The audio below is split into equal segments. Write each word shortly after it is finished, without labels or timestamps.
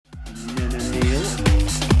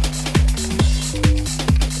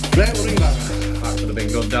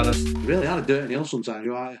good, Dennis. You really had a dirty nail sometimes,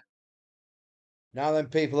 you are. Now then,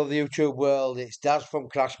 people of the YouTube world, it's Daz from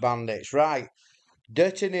Crashbandits. Right,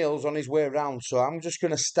 Dirty Neil's on his way round, so I'm just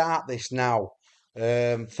going to start this now.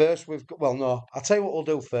 First, we've got, well, no, I'll tell you what we'll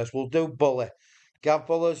do first. We'll do Bully. Gav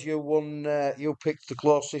Bullers, you won, you picked the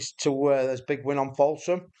closest to this big win on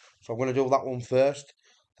Folsom, so I'm going to do that one first.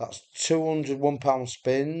 That's £201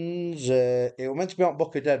 spins. It was meant to be on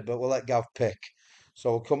Book of Dead, but we'll let Gav pick. So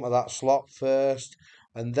we'll come to that slot first.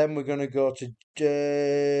 And then we're going to go to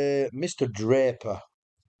Mr. Draper,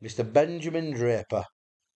 Mr. Benjamin Draper.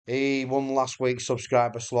 He won last week's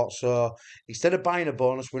subscriber slot, so instead of buying a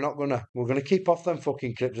bonus, we're gonna keep off them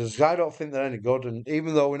fucking cryptos. I don't think they're any good, and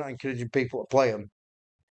even though we're not encouraging people to play them,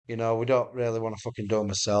 you know, we don't really want to fucking do them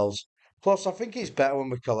ourselves. Plus, I think it's better when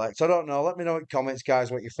we collect. I don't know. Let me know in comments,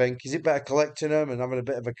 guys, what you think. Is it better collecting them and having a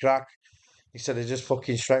bit of a crack instead of just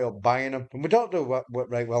fucking straight up buying them? And we don't do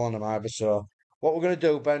right well on them either, so. What we're going to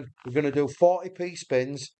do, Ben, we're going to do 40p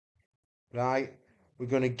spins, right? We're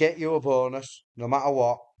going to get you a bonus, no matter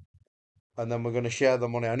what, and then we're going to share the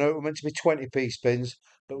money. I know it was meant to be 20p spins,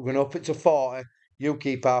 but we're going to up it to 40. You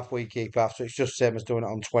keep half, we keep half, so it's just the same as doing it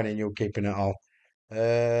on 20 and you keeping it all.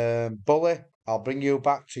 Bully, I'll bring you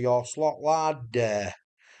back to your slot, lad,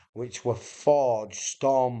 which were Forge,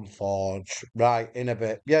 Storm Forge, right, in a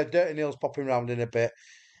bit. Yeah, Dirty Neil's popping round in a bit.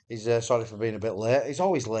 He's sorry for being a bit late. He's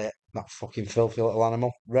always late, that fucking filthy little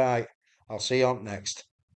animal. Right, I'll see you on next.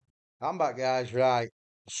 I'm back, guys. Right,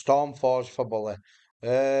 Stormforge for Bully.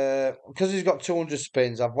 Because he's got 200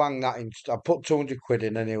 spins, I've wanged that in. I put 200 quid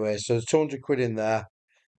in anyway, so there's 200 quid in there.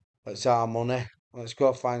 That's our money. Let's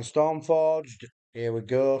go find Stormforged. Here we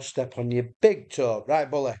go. Step on your big toe.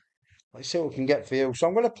 Right, Bully. Let's see what we can get for you. So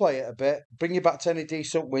I'm going to play it a bit, bring you back to any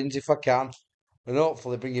decent wins if I can. And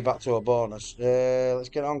hopefully bring you back to a bonus. Let's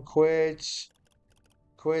get on quids.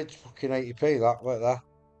 Quids, fucking 80p that, look at that.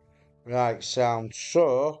 Right, sound.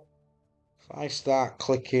 So, if I start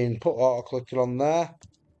clicking, put auto clicking on there.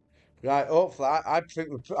 Right, hopefully, I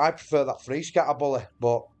prefer that free scatter Bully,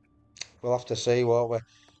 but we'll have to see, won't we?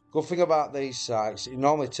 Good thing about these sites, it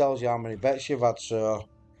normally tells you how many bets you've had, so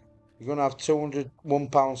you're going to have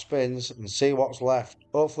 £201 spins and see what's left.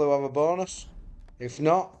 Hopefully we'll have a bonus. If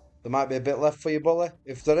not, there might be a bit left for you, Bully.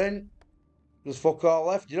 If they're in, there's fuck all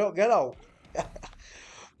left. You don't get out.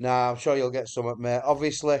 Nah, I'm sure you'll get something, mate.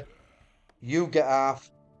 Obviously, you get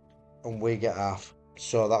half and we get half.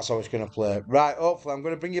 So that's how it's going to play. Right, hopefully, I'm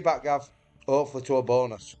going to bring you back, Gav. Hopefully to a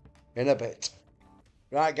bonus in a bit.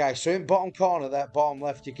 Right, guys, so in bottom corner there, bottom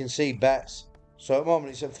left, you can see bets. So at the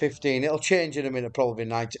moment, it's at 15. It'll change in a minute, probably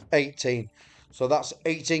 18. So that's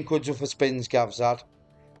 18 quid worth of spins Gav's had.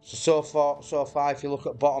 So far, if you look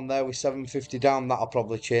at bottom there with 750 down, that'll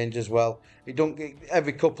probably change as well. It don't get,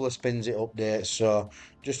 every couple of spins it updates. So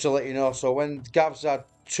just to let you know, so when Gav's had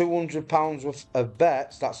 £200 worth of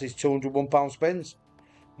bets, that's his £201 spins.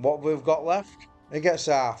 What we've got left, it gets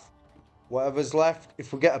half. Whatever's left,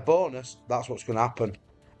 if we get a bonus, that's what's going to happen.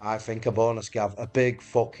 I think a bonus, Gav, a big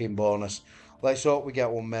fucking bonus. Let's hope we get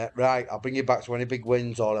one, mate. Right, I'll bring you back to any big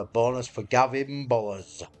wins or a bonus for Gavin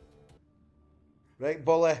Bullers. Right,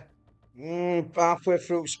 Bully. Halfway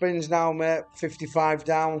through spins now, mate. 55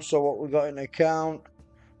 down. So what we've got in the account?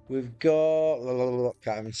 We've got...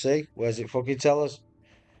 Can't even see. Where's it fucking tell us?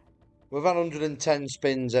 We've had 110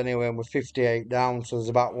 spins anyway, and we're 58 down. So there's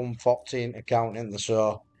about 114 to count in there.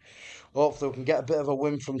 So hopefully we can get a bit of a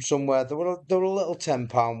win from somewhere. There were a little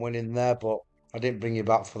 £10 win in there, but I didn't bring you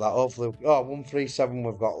back for that. Hopefully... Oh, 137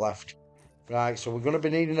 we've got left. Right, so we're going to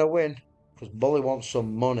be needing a win. Because Bully wants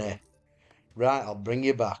some money. Right, I'll bring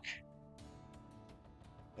you back.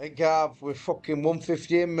 Hey Gav, we're fucking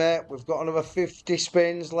 150 in, mate. We've got another 50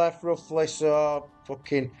 spins left, roughly. So,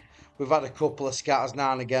 fucking, we've had a couple of scatters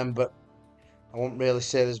now and again, but I won't really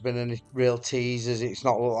say there's been any real teasers. It's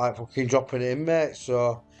not look like fucking dropping it in, mate.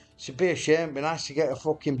 So, it should be a shame. It'd be nice to get a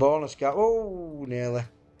fucking bonus, Gav. Oh, nearly.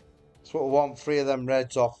 That's what we want. 3 of them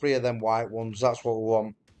reds or 3 of them white ones. That's what we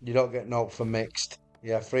want. You don't get no for mixed.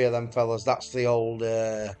 Yeah, 3 of them fellas. That's the old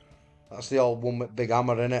one with big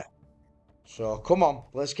hammer in it. So, come on.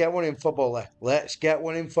 Let's get one in for Bully. Let's get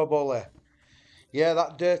one in for Bully. Yeah,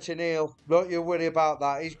 that Dirty Neil. Don't you worry about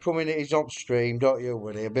that. He's coming. He's on stream. Don't you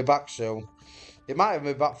worry. He'll be back soon. He might have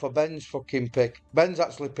been back for Ben's fucking pick. Ben's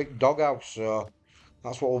actually picked Doghouse, so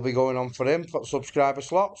that's what will be going on for him for subscriber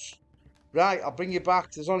slots. Right, I'll bring you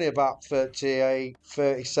back. There's only about 38,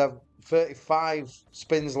 37, 35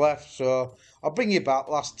 spins left, so I'll bring you back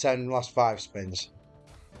last 5 spins.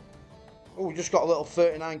 Oh, we just got a little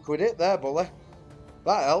 39 quid hit there, Bully.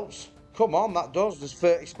 That helps. Come on, that does. There's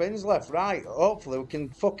 30 spins left. Right, hopefully we can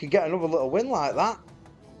fucking get another little win like that.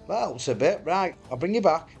 That helps a bit. Right, I'll bring you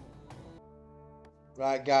back.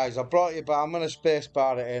 Right, guys, I brought you back. I'm going to space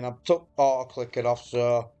bar it in. I've took auto clicker off,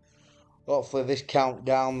 so hopefully this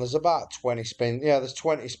countdown. There's about 20 spins. Yeah, there's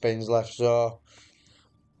 20 spins left. So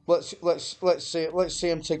let's see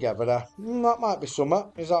them together. That might be summer.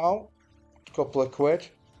 Is that all? Couple of quid,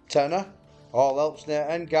 tenner. All helps near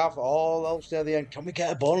the end, Gav. All helps near the end. Can we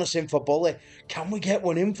get a bonus in for Bully? Can we get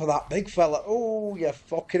one in for that big fella? Oh, you're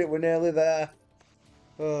fucking it. We're nearly there.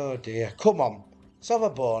 Oh dear. Come on. Let's have a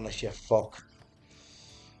bonus, you fuck.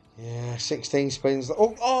 Yeah, 16 spins.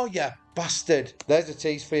 Oh, yeah, bastard. There's a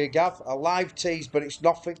tease for you, Gav. A live tease, but it's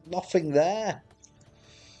nothing there.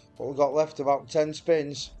 What we've got left, about 10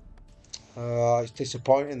 spins. It's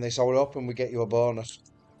disappointing this. I was hoping we'd get you a bonus.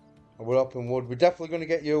 We're hoping we're definitely going to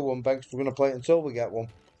get you one, Ben, 'cause we're going to play it until we get one.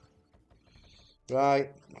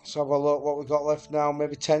 Right, let's have a look what we've got left now.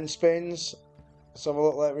 Maybe 10 spins. Let's have a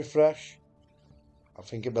look, let it refresh. I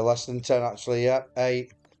think it'd be less than 10 actually, yeah.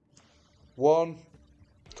 8. 1.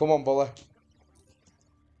 Come on, Bully.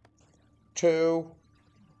 2.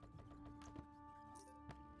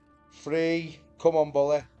 3. Come on,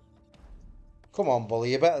 Bully. Come on, Bully,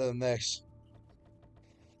 you're better than this.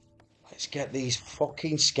 Let's get these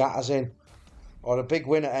fucking scatters in. Or a big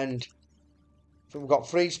win at end. I think we've got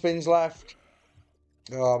 3 spins left.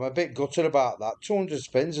 Oh, I'm a bit gutted about that. 200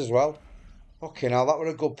 spins as well. Fucking hell, that were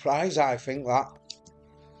a good prize, I think that.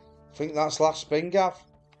 I think that's last spin, Gav.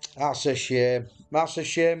 That's a shame. That's a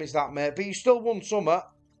shame, is that, mate? But you still won summer.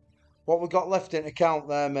 What we've got left in account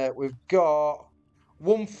there, mate? We've got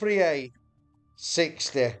 138,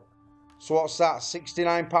 60. So what's that?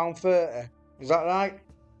 £69.30. Is that right?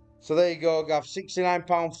 So there you go, Gav.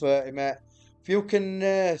 £69.30, mate. If you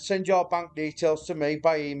can send your bank details to me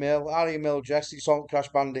by email, our email address, it's on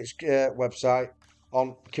Crashbandits website,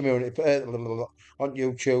 on community, on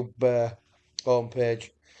YouTube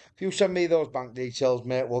homepage. If you send me those bank details,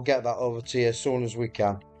 mate, we'll get that over to you as soon as we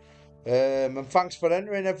can. And thanks for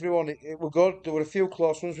entering, everyone. It were good. There were a few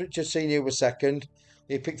close ones. Richard Senior was second.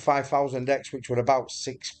 He picked 5,000X, which were about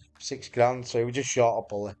six grand, so he was just short of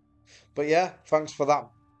Bully. But yeah, thanks for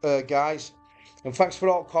that, guys. And thanks for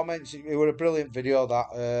all comments. It was a brilliant video,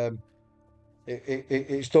 that.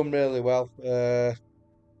 It's done really well. Yeah,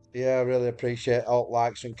 I really appreciate all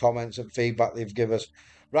likes and comments and feedback they've given us.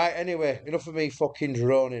 Right, anyway, enough of me fucking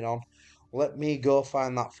droning on. Let me go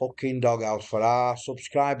find that fucking doghouse for our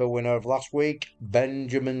subscriber winner of last week,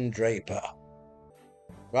 Benjamin Draper.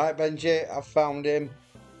 Right, Benji, I've found him.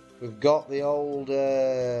 We've got the old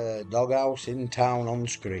doghouse in town on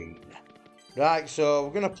screen. Right, so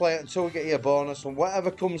we're going to play it until we get you a bonus, and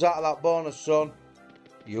whatever comes out of that bonus, son,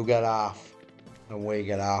 you get half, and we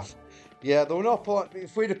get half. Yeah, there were no point.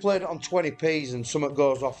 If we'd have played it on 20p's and something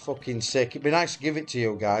goes off fucking sick, it'd be nice to give it to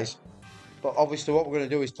you guys. But obviously what we're going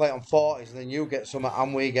to do is play it on 40s, and then you get something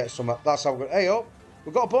and we get something. That's how we're going to... Hey, up,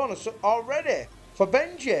 we've got a bonus already for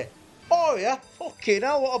Benji. Oh, yeah, fucking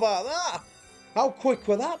hell, what about that? How quick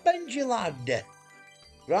were that, Benji, lad?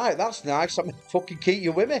 Right, that's nice. I'm going to fucking keep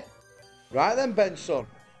you with me. Right then, Ben, son.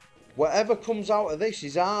 Whatever comes out of this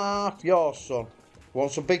is half yours, son.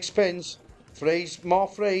 Want some big spins? Freeze, more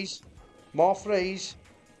freeze. More freeze.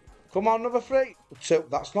 Come on, another free. 2.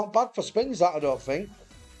 That's not bad for spins, that, I don't think.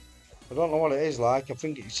 I don't know what it is like. I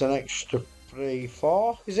think it's an extra 3,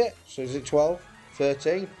 4, is it? So is it 12,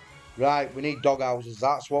 13? Right, we need doghouses.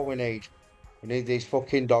 That's what we need. We need these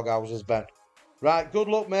fucking doghouses, Ben. Right, good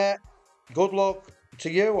luck, mate. Good luck to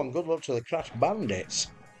you and good luck to the Crash Bandits.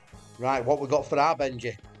 Right, what we got for our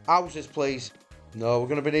Benji? Houses, please. No, we're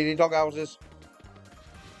going to be needing doghouses.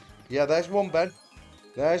 Yeah, there's one, Ben.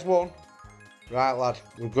 There's one. Right, lad.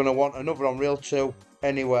 We're going to want another on reel 2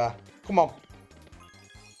 anywhere. Come on.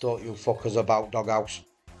 Don't you fuckers about doghouse.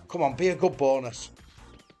 Come on, be a good bonus.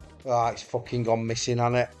 Ah, it's fucking gone missing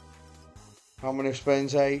on it. How many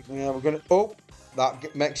spins? 8. Yeah, we're going to... Oh,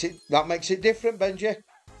 that makes it different, Benji.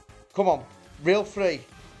 Come on. Reel 3.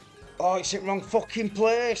 Oh, it's in the wrong fucking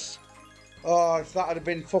place. Oh, if that had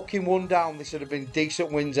been fucking 1 down, this would have been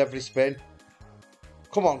decent wins every spin.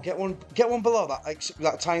 Come on, get one below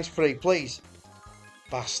that times 3, please.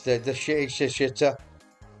 Bastard, the shitter.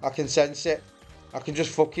 I can sense it. I can just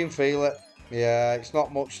fucking feel it. Yeah, it's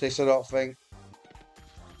not much this, I don't think.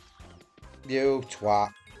 You twat.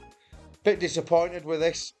 Bit disappointed with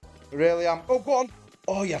this. I really am. Oh, go on.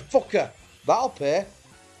 Oh, you fucker. That'll pay.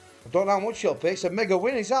 I don't know how much it'll pay. It's a mega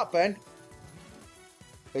win, is that, Ben?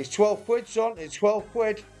 It's 12 quid, son. It's 12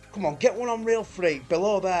 quid. Come on, get one on reel 3.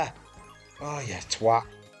 Below there. Oh, yeah, twat.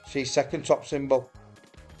 See, second top symbol.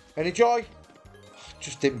 Any joy?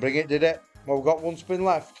 Just didn't bring it, did it? Well, we've got 1 spin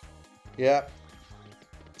left. Yeah.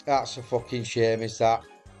 That's a fucking shame, is that?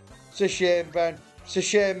 It's a shame, Ben. It's a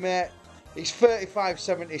shame, mate. It's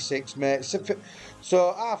 35.76, mate.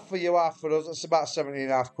 So half for you, half for us. That's about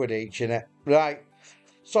 17.5 quid each, innit? Right.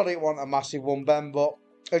 Sorry it wasn't a massive one, Ben, but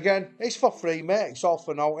again, it's for free, mate. It's all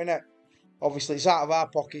for now, innit? Obviously, it's out of our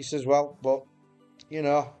pockets as well, but, you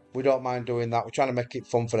know, we don't mind doing that. We're trying to make it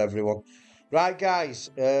fun for everyone. Right,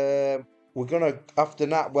 guys, we're going to, after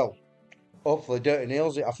that, well, hopefully Dirty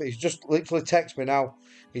nails it. I think he's just literally texted me now.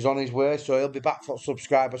 He's on his way, so he'll be back for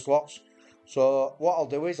subscriber slots. So what I'll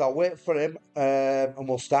do is I'll wait for him and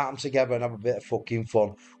we'll start them together and have a bit of fucking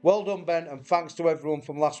fun. Well done, Ben, and thanks to everyone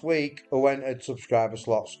from last week who entered subscriber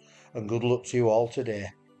slots. And good luck to you all today.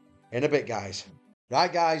 In a bit, guys.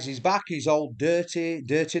 Right, guys, he's back. He's all dirty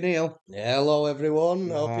Neil. Yeah, hello, everyone.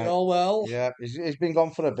 Hope you're all well. Yeah, he's been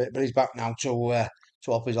gone for a bit, but he's back now to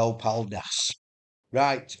help his old pal Das.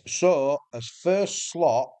 Right, so as first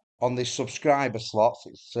slot on this subscriber slot,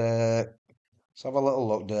 let's have a little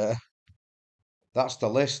look there. That's the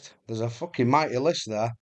list. There's a fucking mighty list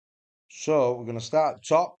there. So we're going to start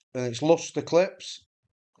top, and it's Cluster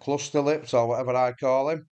Lips, or whatever I call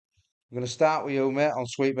him. We're going to start with you, mate, on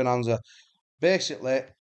Sweet Bonanza. Basically,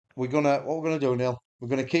 what we're gonna do, Neil, we're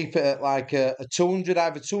gonna keep it at like a 200,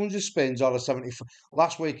 either 200 spins or a 75.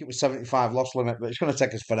 Last week it was 75 loss limit, but it's gonna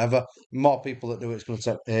take us forever. More people that do it, it's gonna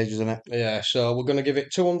take ages, isn't it? Yeah, so we're gonna give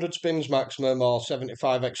it 200 spins maximum or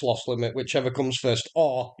 75x loss limit, whichever comes first,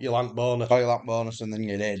 or your lamp bonus. Or your lamp bonus, and then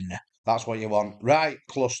you're in. That's what you want. Right,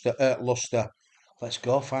 Luster. Let's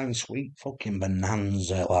go find Sweet fucking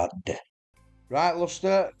Bonanza, lad. Right,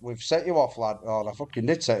 Luster, we've set you off, lad. Oh, I fucking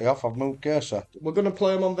did set you off. I've moved cursor. We're going to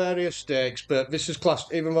play them on various stakes, but this is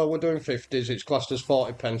classed, even though we're doing 50s, it's classed as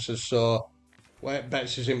 40 pences, so where it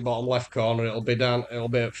bets is in bottom left corner, it'll be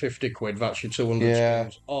at 50 quid, that's your 200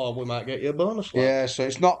 spins. Or we might get you a bonus, lad. Yeah, so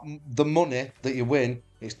it's not the money that you win,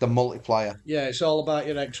 it's the multiplier. Yeah, it's all about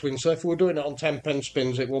your X-win, so if we're doing it on 10 pence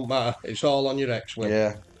spins, it won't matter. It's all on your X-win.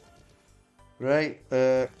 Yeah. Right,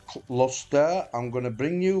 Luster, I'm going to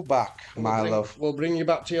bring you back, love. We'll bring you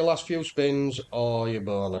back to your last few spins or your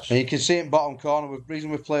bonus. And you can see it in bottom corner. The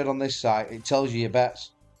reason we've played on this site, it tells you your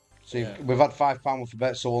bets. So we've had £5 worth of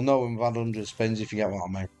bets, so we'll know when we've had 100 spins, if you get what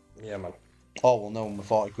I mean. Yeah, man. Or we'll know when we're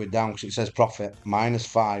 40 quid down, because it says profit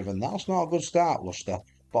 -5, and that's not a good start, Luster.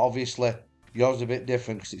 But obviously, yours is a bit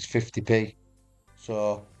different, because it's 50p.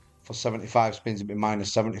 So, for 75 spins, it'd be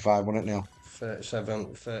 -75, wouldn't it, Neil?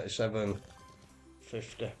 37,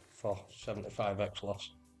 50 for 75x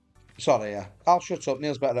loss. Sorry, yeah. I'll shut up.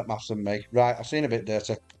 Neil's better at maths than me. Right, I've seen a bit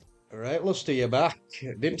dirty. Right, Lusty, you're back.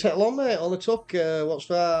 Didn't take long, mate. Only took, what's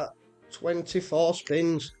that? 24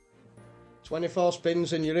 spins. 24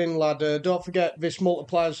 spins and you're in, lad. Don't forget, this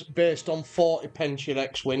multiplier's based on 40 pence your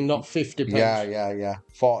X-win, not 50 pence. Yeah.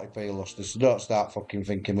 40p, Luster. So don't start fucking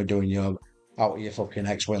thinking we're doing you out of your fucking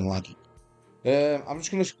X-win, lad. I'm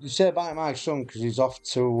just going to say bye to my son, because he's off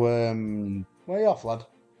to... Where are you off, lad?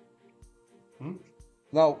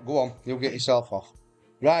 No, go on. You'll get yourself off.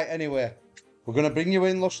 Right, anyway. We're going to bring you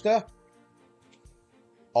in, Luster.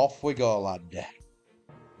 Off we go, lad.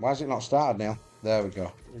 Why has it not started, Neil? There we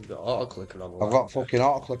go. You've got auto-clicker on. I've got fucking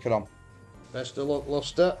auto-clicker on. Best of luck,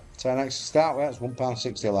 Luster. 10x to start with. It's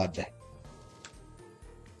 £1.60, lad. You're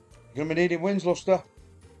going to be needing wins, Luster.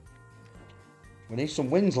 We need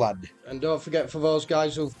some wins, lad. And don't forget, for those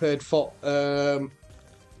guys who've paid for...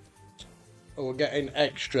 we're getting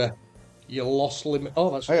extra. Your loss limit...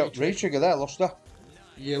 Oh, that's... Hey, re-trigger there, Luster.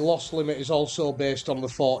 Your loss limit is also based on the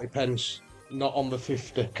 40 pence, not on the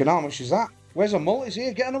 50. How much is that? Where's a multi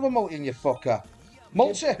here? Get another multi in, you fucker.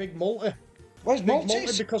 Multi? Big multi. Where's multis?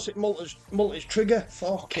 Multi because it multis trigger.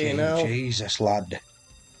 Fucking hell. Jesus, lad.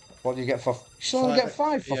 What do you get for... You still only get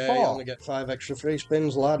 5 for 4? Yeah, you only get 5 extra free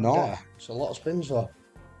spins, lad. No. It's a lot of spins, though.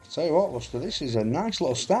 Tell you what, Luster, this is a nice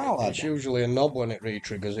little start, lad. It's usually a knob when it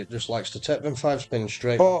re-triggers. It just likes to take them 5 spins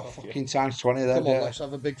straight. Oh, fucking times 20 there. Come on, let's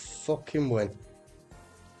have a big fucking win.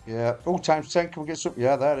 Yeah. Oh, times 10. Can we get some?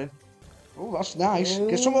 Yeah, they're in. Oh, that's nice.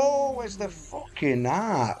 Get some. Oh, where's the fucking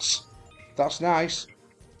hearts? That's nice.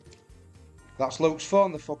 That's Luke's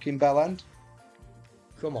phone, the fucking bell end.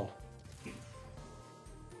 Come on.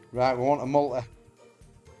 Right, we want a multi.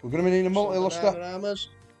 We're going to be needing a multi, Luster.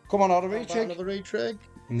 Come on, order retrig. Another retrig.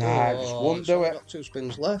 Nah, just won't do it. Got 2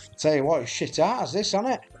 spins left. Tell you what, it's shit ass, this, isn't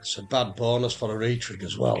it? It's a bad bonus for a retrig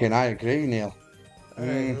as well. Fucking I agree, Neil.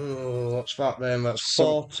 What's that then? That's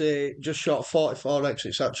 40, just short of 44x.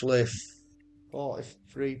 It's actually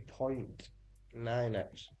 43.9x.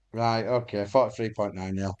 Right, okay,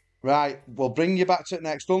 43.9 Neil. Right, we'll bring you back to it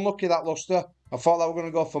next. Unlucky that, Luster. I thought that we were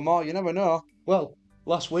going to go for more. You never know. Well,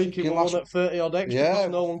 last week he won at 30 odd X because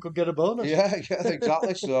no one could get a bonus. Yeah,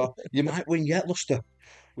 exactly. So you might win yet, Luster.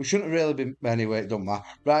 We shouldn't have really been. Anyway, it don't matter.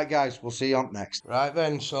 Right, guys, we'll see you on next. Right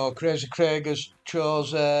then, so Crazy Craig has chose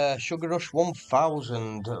Sugar Rush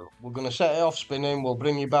 1000. We're going to set it off spinning. We'll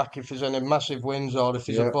bring you back if there's any massive wins or if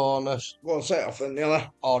there's a Yeah. bonus Go on, set it off then, Neil.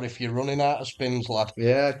 or if you're running out of spins, lad.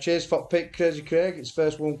 Yeah, cheers for pick Crazy Craig. It's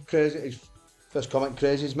first one crazy. His first comment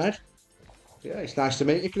Crazy's made. Yeah, it's nice to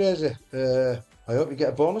meet you, Crazy. I hope you get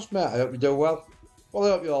a bonus, mate. I hope you do well. Well,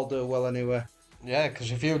 I hope you all do well anyway. Yeah,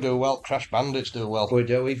 because if you do well, Crash Bandits do well. We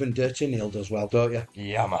do. Even Dirty Neil does well, don't you?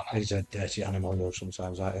 Yeah, man. He's a dirty animal, though,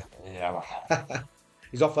 sometimes, aren't you? Yeah, man.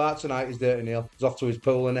 He's off out tonight, he's Dirty Neil. He's off to his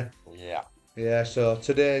pool, isn't Yeah. he? Yeah, so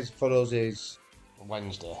today's for us is...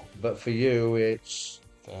 Wednesday. But for you, it's...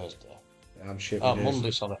 Thursday. I'm shit. Oh, Monday,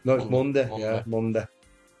 sorry. No, it's Monday. Monday. Yeah, Monday.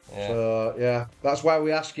 Yeah. So, yeah, that's why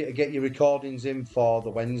we ask you to get your recordings in for the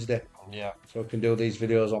Wednesday. Yeah. So we can do these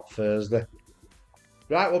videos on Thursday.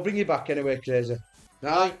 Right, we'll bring you back anyway, Crazy.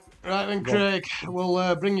 Right then, Craig,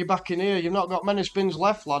 we'll bring you back in here. You've not got many spins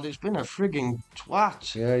left, lad. It's been a frigging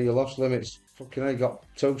twat. Yeah, you lost limits. Fucking hell, you got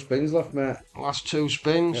 2 spins left, mate. Last 2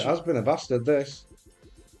 spins. It has been a bastard, this.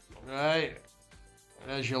 Right.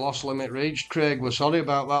 There's your lost limit reached, Craig. We're sorry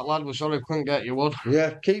about that, lad. We're sorry we couldn't get you one.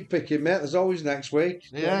 Yeah, keep picking, mate. There's always next week.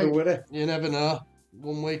 Yeah, Don't be worried. you never know.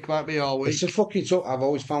 1 week might be all week. It's a fucking tough. I've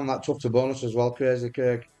always found that tough to bonus as well, Crazy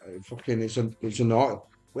Craig. Fucking, it's a naughty.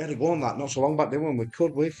 We had a go on that not so long back, didn't we?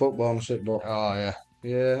 We foot bonus it, but Oh, yeah.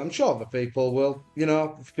 yeah, I'm sure the people will. You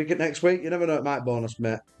know, if you pick it next week, you never know, it might bonus,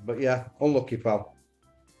 mate. But yeah, unlucky, pal.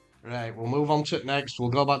 Right, we'll move on to it next. We'll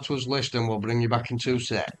go back to his list and we'll bring you back in 2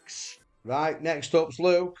 secs. Right, next up's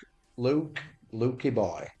Luke. Lukey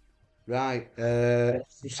boy. Right,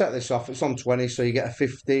 set this off. It's on 20, so you get a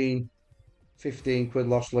 15 quid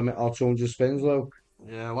loss limit or 200 spins, Luke.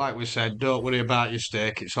 Yeah, like we said, don't worry about your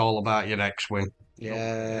stake. It's all about your next win.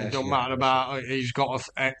 Yeah. It don't matter about he's got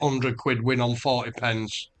a 100 quid win on 40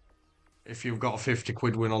 pence. If you've got a 50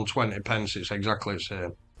 quid win on 20 pence, it's exactly the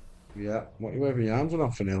same. Yeah. What are you waving your arms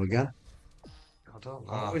on for, Neil, again? I don't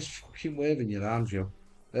know. Always fucking waving your arms, you.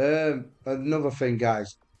 Another thing,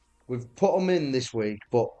 guys. We've put them in this week,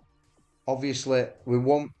 but obviously we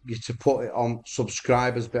want you to put it on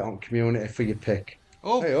subscribers bit on community for your pick.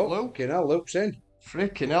 Oh, Hey, Luke. Fucking hell, Luke's in.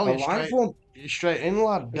 Freaking hell, A live one. you're straight in,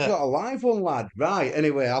 lad. He's got a live one, lad. Right,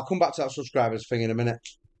 anyway, I'll come back to that subscribers thing in a minute.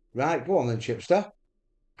 Right, go on then, Chipster.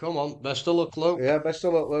 Come on, best of luck, Luke. Yeah, best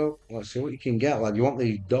of luck, Luke. Let's see what you can get, lad. You want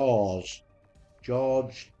these doors.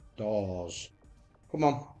 George Doors. Come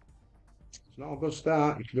on. It's not a good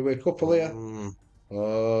start. You can do a couple here.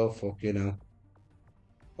 Oh, fucking hell.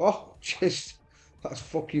 Oh, jeez. That's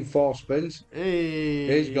fucking 4 spins. Hey.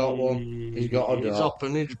 He's got one. He's got a He's door. up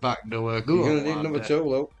in his back door. You're Go going on, to need lad. number 2,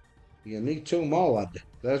 Luke. You're going to need 2 more, lad.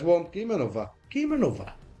 There's one. Give him another. Give him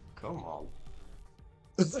another. Come on.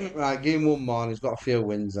 Right, give him one more and he's got a few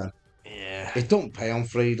wins then. Yeah. It don't pay on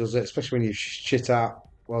free, does it? Especially when you shit out.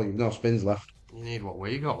 Well, you've no spins left. You need what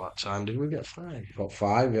we got that time. Did we get 5? You've got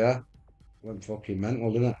 5, yeah. Went fucking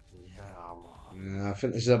mental, didn't it? Yeah, man. Yeah, I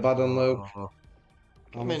think this is a bad one, Luke. Oh,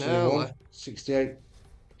 How come much in has he won? early. 68.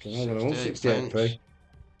 I'm going to win 68 68p.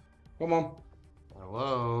 Come on.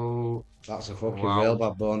 Hello. That's a fucking Wow. real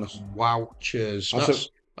bad bonus. Wow, cheers.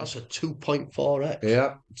 That's a 2.4x.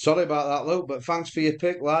 Yeah. Sorry about that, Luke, but thanks for your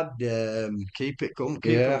pick, lad. Keep it coming,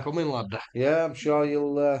 Yeah. coming, lad. Yeah, I'm sure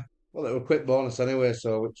you'll. Well, it was a quick bonus anyway,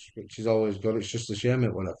 so which is always good. It's just a shame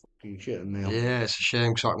it went a fucking shit, Neil. Yeah, it's a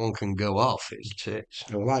shame because that one can go off. It's tits.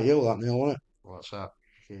 It was like you, that Neil, wasn't it? What's that?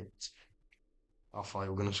 Shit. I thought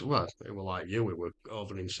you were going to say, well, it were like you, it were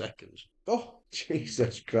over in seconds. Oh,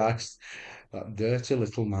 Jesus Christ. That dirty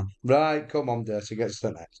little man. Right, come on, Dirty, get to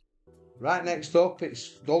the next. Right, next up,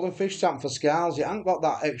 it's Golden Fish Tank for Scars. You ain't got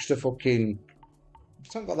that extra fucking... You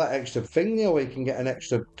haven't got that extra thing there where you can get an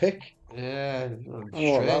extra pick. Yeah, Oh,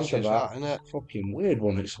 what that's strange is about. that, isn't it? Fucking weird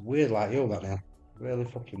one. It's weird like you, that now. Really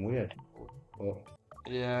fucking weird. But,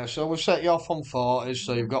 Yeah, so we've set you off on 40s,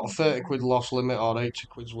 so you've got a 30 quid loss limit or 80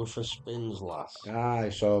 quid's worth of spins, lass. aye,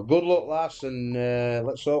 so good luck, lass, and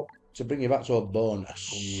let's hope to bring you back to a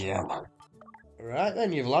bonus. Yeah, man. Right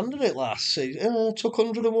then, you've landed it, lass. It took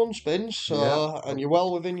 101 spins, so Yeah. and you're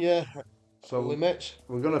well within your So limits.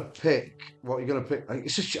 we're gonna pick. What you're gonna pick?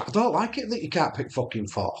 It's just, I don't like it that you can't pick fucking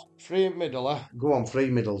 4. 3 in middle, eh? Go on, 3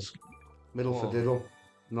 middles. Middle for Oh. diddle.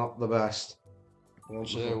 Not the best.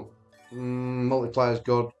 2. Multiplayer's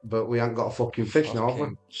good, but we ain't got a fucking fish now, have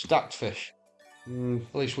we? Stacked fish.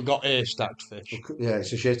 At least we got a stacked fish. Yeah,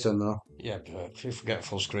 it's a shit one though. Yeah, but if we get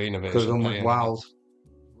full screen of it, Because it's a I'm pain. wild.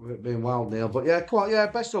 We're being wild, Neil. But yeah, come on, yeah,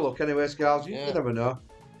 best of luck anyway, Scars. You Yeah. never know.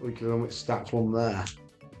 We could have stacked one there.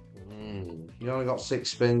 Mm. You only got 6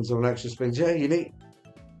 spins or an extra spins. Yeah, you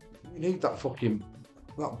need that fucking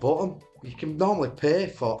that button. You can normally pay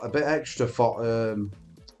for a bit extra for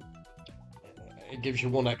It gives you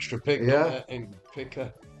one extra pick, Yeah. doesn't it, in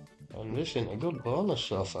picker. And this isn't a good bonus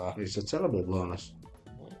so far. It's a terrible bonus.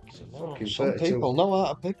 Fucking Some 32. people know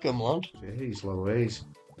how to pick them, lad. Jeez Louise.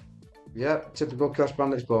 Yeah, typical Crash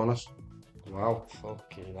Bandits bonus. Wow,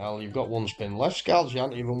 Fucking hell, you've got one spin left, Scals. You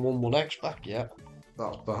haven't even won 1x back yet.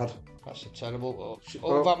 that's bad. That's a terrible. Oh.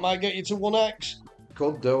 Oh, that might get you to 1x.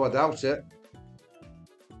 Could do, I doubt it.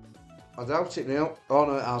 I doubt it, Neil. Oh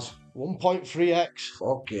no, it has. 1.3x.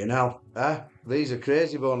 Fucking hell. These are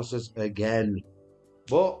crazy bonuses again.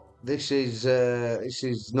 But this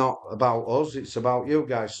is not about us, it's about you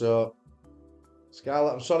guys. So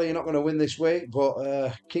Scarlett, I'm sorry you're not going to win this week,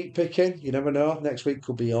 but keep picking. You never know. Next week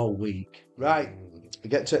could be all week. Right,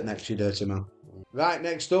 get to it next, you dirty man. Right,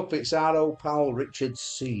 next up, it's our old pal Richard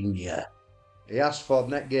Senior. He asked for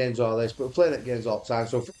net gains all this, but we play net gains all the time.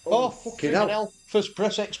 So, Fucking hell. First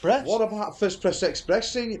Press Express. What about First Press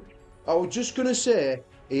Express, Senior? I was just going to say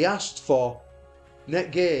he asked for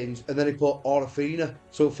net gains and then he put or Athena.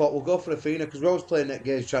 So I thought we'll go for Athena because we always play net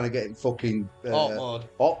gains trying to get in fucking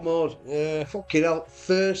Hot mode. Yeah. Fucking hell,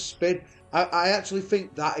 first spin. I actually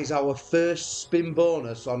think that is our first spin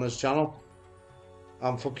bonus on his channel.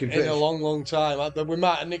 I'm fucking in a long time. We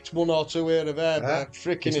might have nicked one or two here or there, but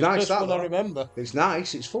freaking it's it's nice, first that, one though. I remember. It's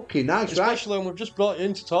nice, it's fucking nice, Especially when we've just brought you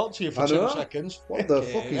in to talk to you for I 10 know. seconds. What the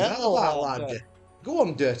fuck is that, lad? Go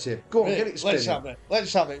on, dirty. Go on, get it spinning. Let's have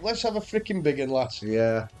it. Let's have a freaking big one, lads.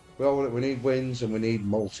 Yeah. Well, we need wins and we need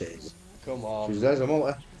multis. Come on. There's a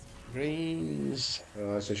multi. Greens.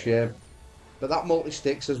 Oh, it's a shame. But that multi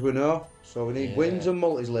sticks, as we know. So we need wins and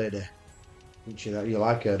multis, lady. You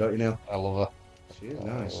like her, don't you, Neil? I love her. She is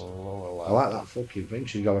nice. Oh, I like that fucking thing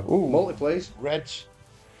she's going. Ooh. Multi, please. Reds.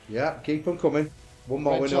 Yeah, keep them coming. One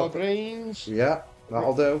more Reds win or up. greens. Yeah,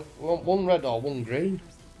 that'll do. One red or one green.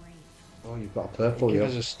 Oh, you've got a purple, Give yeah.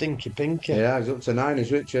 us a stinky pinky. Yeah, he's up to 9,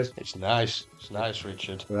 is Richard. It's nice. It's nice,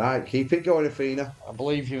 Richard. Right, keep it going, Athena. I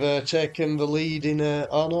believe you've taken the lead in...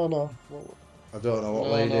 Oh, no. I don't know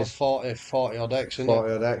what lead is. 40 odd X, isn't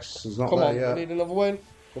 40 odd X. It's not Come there on, yet. we need another win.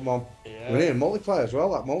 Come on. Yeah. We need a multiplier as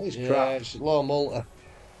well. That multi's Yeah, crap. it's low multi.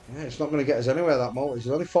 Yeah, it's not going to get us anywhere, that multi.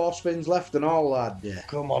 There's only 4 spins left and all, lad. Yeah.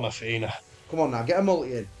 Come on, Athena. Come on now, get a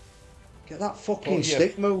multi in. Get that fucking Put your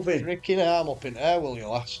stick moving. Freaking arm up in air, will you,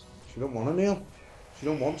 lass? She don't want to, Neil. She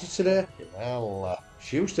don't want it today. Hell,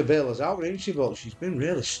 She used to bail us out, didn't she? But she's been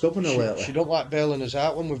really stubborn lately. she don't like bailing us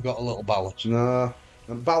out when we've got a little balance. No.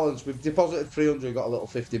 And balance, we've deposited 300, got a little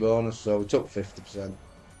 50 bonus, so we took 50%.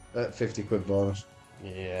 50 quid bonus.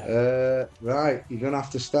 Yeah. Right, you're going to have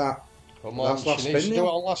to start. Come on, That's last she needs to spin do it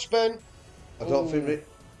now. on last spin. I don't think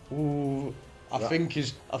Ooh, I think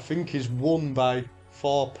he's won by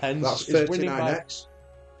 4 pence. that's He's winning 39x.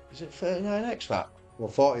 Is it 39x that? Well,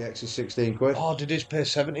 40x is 16 quid. Oh, did his pay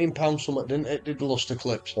 £17 something, didn't it? Did the Lustre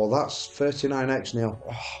Clips? Well, that's 39x, Neil.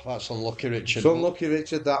 Oh, that's unlucky, Richard. It's unlucky,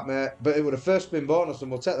 Richard, that, mate. But it would have first spin bonus and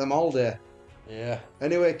we'll take them all day. Yeah.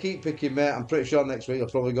 Anyway, keep picking, mate. I'm pretty sure next week I'll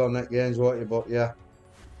probably go net gains, won't you? But yeah.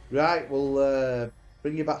 Right, we'll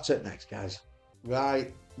bring you back to it next, guys.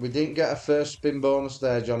 Right, we didn't get a first spin bonus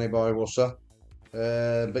there, Johnny Boy Wusser.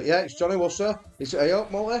 But yeah, it's Johnny Wusser. It's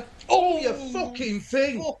up, multi. Oh, you fucking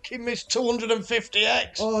thing! Fucking missed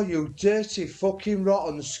 250x. Oh, you dirty fucking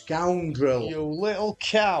rotten scoundrel. You little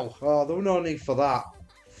cow. Oh, there was no need for that.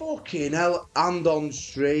 Fucking hell, and on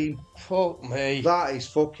stream. Fuck me. That is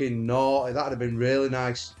fucking naughty. That'd have been really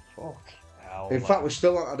nice. Fuck hell. In fact, we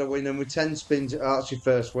still not had a win, and with 10 spins, that's your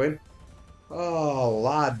first win. Oh,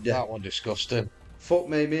 lad. That one disgusting. Fuck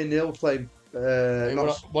me and Neil played.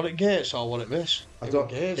 What it gates or what it missed? I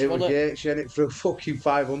don't. It was Gates, and it threw fucking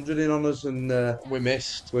 500 in on us, and we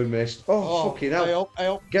missed. we missed. Oh, fucking hell. Hey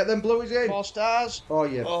up. Get them blues in. 4 stars. Oh,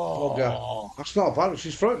 yeah. Bugger. That's not bad.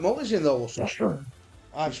 She's throwing multis in, though.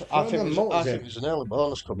 I think there's an early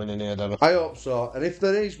bonus coming in here, Devon. I hope so. And if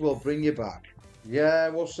there is, we'll bring you back. Yeah,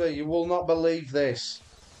 we'll see. You will not believe this.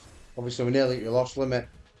 Obviously, we're nearly at your loss limit.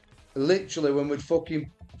 Literally, when we'd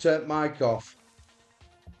fucking turned mic off,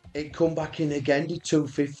 it come back in again to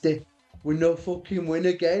 250. With no fucking win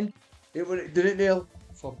again. Didn't it, Neil?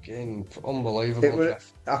 Fucking unbelievable.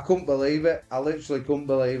 I couldn't believe it. I literally couldn't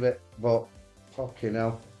believe it. But, fucking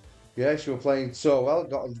hell. Yeah, she was playing so well.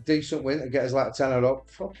 Got a decent win to get us like a tenner up.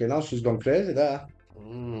 Fucking hell, she's gone crazy there.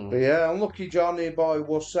 But yeah, unlucky Johnny Boy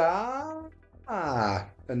Wusser.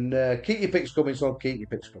 And keep your picks coming, so keep your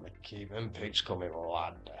picks coming. Keep them picks coming,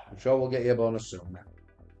 lad. I'm sure we'll get you a bonus soon, man.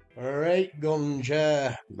 Alright,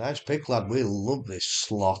 Gunja. Nice pick, lad. We love this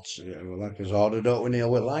slot. Yeah, we like his order, don't we,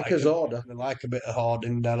 Neil? We like his order. We like a bit of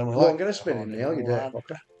hoarding, Dan. Go on, get a spin in, Neil, you dirty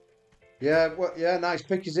fucker. Yeah, well, yeah, nice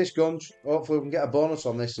pick is this, Guns. Hopefully we can get a bonus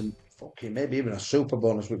on this and fucking maybe even a super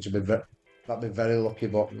bonus, which would be that'd be very lucky,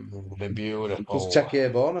 but It'll be beautiful. just take a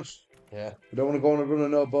bonus. Yeah. We don't want to go on a run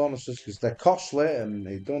of no bonuses because they're costly and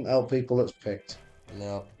they don't help people that's picked.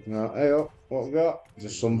 No. No, hey up, what we got?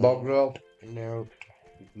 Just some bog roll. No.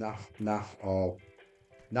 Naff, all.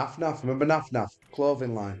 Naff, remember Naff?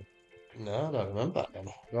 Clothing line. No, I don't remember.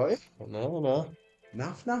 Got you? No.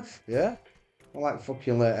 Naff, yeah. I like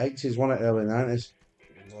fucking late 80s, wasn't it? Early 90s.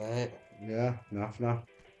 Right. Yeah, Naff.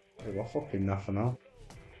 Hey, what fucking Naff and all?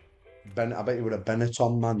 I bet you were a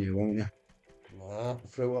Benetton man, you, weren't you? No.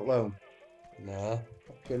 Fruit at Loan. No.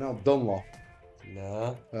 Fucking hell, Dunlop.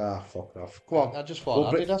 No. Ah, fuck off. Come on. I just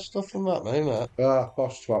thought I did that stuff from that, mate. Ah,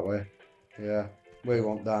 posh twat way. Yeah. We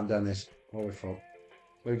want Dan Dennis. What we fuck.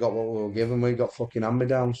 We got what we were given. We got fucking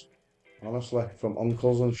hand-me-downs. Honestly, from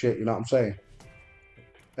uncles and shit, you know what I'm saying?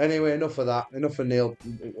 Anyway, enough of that. Enough of Neil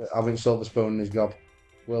having silver spoon in his gob.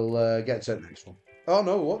 We'll get to the next one. Oh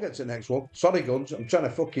no, we'll get to the next one. Sorry, Guns. I'm trying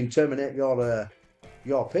to fucking terminate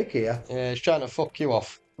your pick here. Yeah, he's trying to fuck you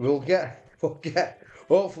off. We'll get.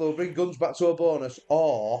 Hopefully, we'll bring Guns back to a bonus,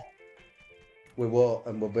 or we won't,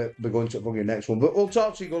 and we'll be going to the fucking next one. But we'll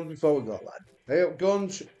talk to you, Guns, before we go, lad. Hey up,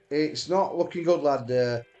 Guns. It's not looking good,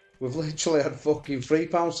 lad. We've literally had fucking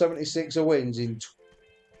 £3.76 of wins in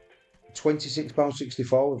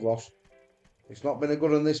 £26.64 we've lost. It's not been a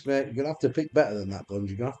good on this, mate. You're going to have to pick better than that, Guns.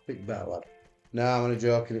 You're going to have to pick better, lad. No, I'm only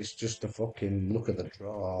joking. It's just a fucking look at the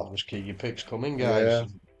draw. Just keep your picks coming, guys. Yeah.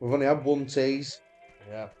 We've only had one tease.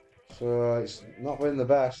 Yeah. So it's not been the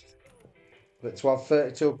best. But to have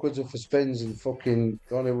 32 quid for spins and fucking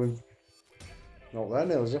only with not there,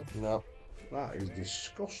 Neil, is it? No. That is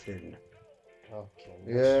disgusting. Okay.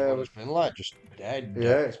 Yeah. It's been like just dead.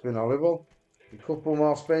 Yeah, it's been horrible. A couple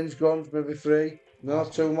more spins, Guns, maybe 3. No,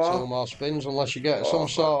 2 more. 2 more spins unless you get some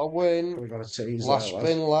sort of win. We've got to tease Last that,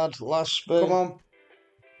 spin, lad. Last spin. Come on.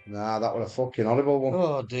 Nah, that was a fucking horrible one.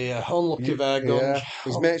 Oh dear, unlucky there, Guns. Yeah.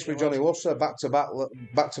 He's mates with Johnny Wusser, back to back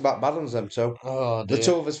bad ones, them two. Oh dear. The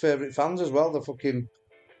two of his favourite fans as well.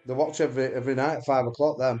 They watch every night at 5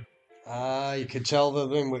 o'clock. Them. Ah, you could tell they've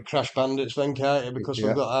been with Crashbandits then, can't you? Because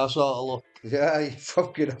we've got our sort of look. Yeah,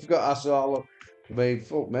 I've got our sort of look. I mean,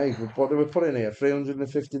 fuck me. What did we put in here?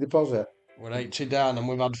 350 deposit. We're 80 down and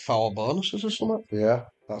we've had 4 bonuses or something. Yeah,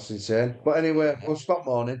 that's insane. But anyway, we'll stop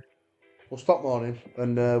mourning.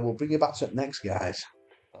 And we'll bring you back to it next, guys.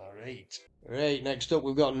 Alright. Right, next up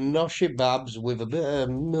we've got Noshy Babs with a bit of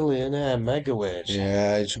millionaire megaways.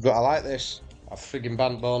 Yeah, I like this. I've frigging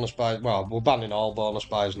banned bonus buys. Well, we're banning all bonus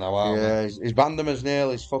buys now, aren't we? Yeah, he's banned them as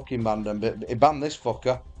Neil. He's fucking banned them. But he banned this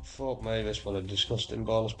fucker. Fuck me, this was a disgusting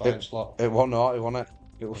bonus buying slot. It was naughty, wasn't it?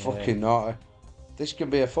 It was fucking naughty. This can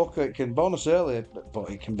be a fucker. It can bonus early, but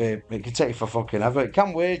it can take you for fucking ever. It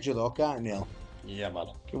can wager though, can't it, Neil? Yeah, man.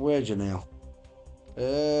 It can wager, Neil.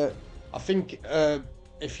 I think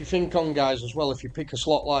if you think on guys as well, if you pick a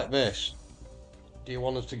slot like this, do you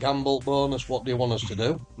want us to gamble bonus? What do you want us to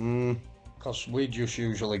do? Because we just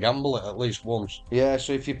usually gamble it at least once. Yeah,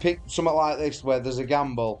 so if you pick something like this where there's a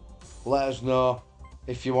gamble, let us know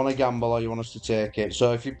if you want to gamble or you want us to take it.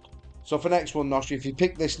 So for next one, Nosh, if you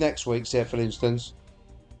pick this next week, say for instance.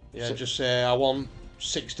 Yeah, just say I want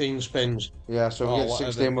 16 spins. Yeah, so we get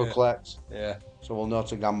 16 we'll collect. Yeah. So we'll know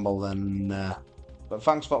to gamble then. But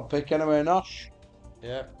thanks for the pick anyway, Nosh.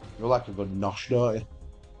 Yeah. You like a good Nosh, don't you?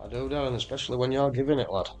 I do, darling, especially when you're giving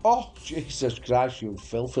it, lad. Oh, Jesus Christ, you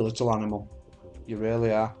filthy little animal. You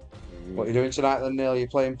really are. What are you doing tonight then, Neil? Are you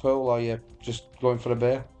playing pool or are you just going for a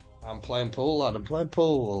beer? I'm playing pool, lad. I'm playing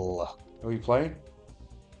pool. Who are you playing?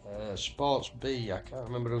 Sports B. I can't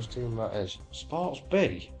remember whose team that is. Sports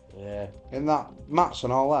B? Yeah. In that Mats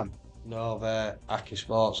and all them? No, they're Aki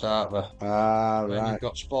Sports, aren't they? Ah, Then right. you've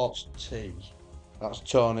got Sports T. That's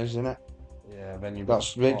Tony's, isn't it? Yeah, then you've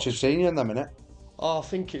That's got Richard Senior in them, innit? Oh, I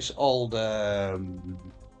think it's old. Come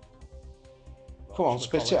on,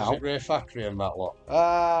 spit it out. Is it Ray Factory and that lot?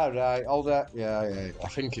 Ah, right. Older. Yeah. I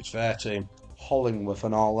think it's their team. Hollingworth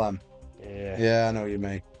and all them. Yeah. Yeah, I know what you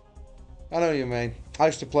mean. I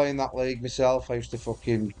used to play in that league myself. I used to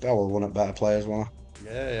fucking... I was one of the better players, wasn't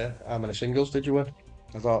I? Yeah. How many singles did you win?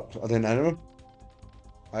 I thought I didn't enter them.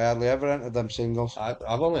 I hardly ever entered them singles.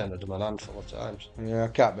 I've only entered them a handful of times. Yeah, I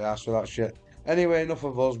can't be asked for that shit. Anyway, enough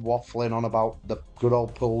of us waffling on about the good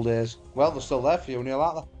old pool days. Well, they're still there for you, Neil,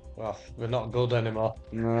 aren't they? Well, we're not good anymore.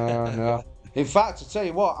 No. In fact, I tell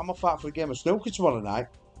you what, I'm off out for a game of snooker tomorrow night.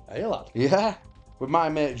 Are you, lad? Yeah, with my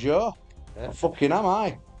mate Joe. Yeah. Fucking am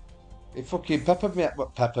I. He fucking peppered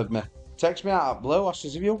me. Text me out of blue. I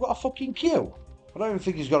says, have you got a fucking queue? I don't even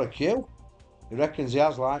think he's got a queue. He reckons he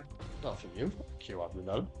has, like. Not from you. Q had me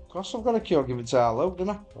though. Of course I've got a Q, give it to our Luke,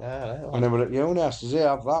 didn't I? Yeah, When I were at uni, I says, yeah,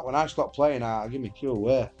 have that. When I stopped playing, I give me Q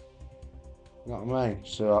away. You know what I mean?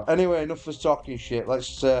 So, anyway, enough for talking shit.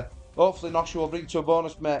 Let's, hopefully Nosha will bring to a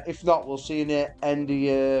bonus, mate. If not, we'll see you near end of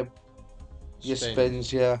your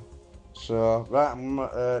spins, yeah. So, right,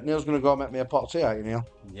 Neil's going to go make me a pot of tea, ain't you, Neil?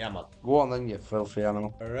 Yeah, man. Go on then, you filthy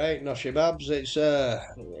animal. Alright, Noshy Babs,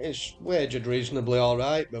 it's wagered reasonably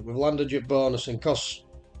alright, but we've landed your bonus, and cause,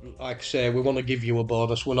 like I say, we want to give you a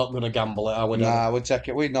bonus, we're not going to gamble it, are we? Nah, we'd take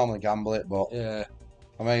it. We'd normally gamble it, but Yeah.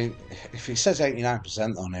 I mean, if it says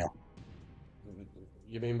 89% though, Neil.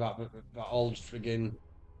 You mean that old friggin'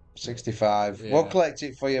 65. Yeah. We'll collect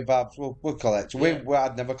it for you, Babs. We'll collect it. Yeah.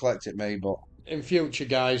 I'd never collect it, me, but in future,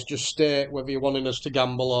 guys, just state whether you're wanting us to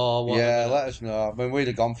gamble or whatever. yeah, let us know. I mean, we'd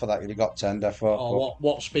have gone for that. You'd have got 10 defo. Or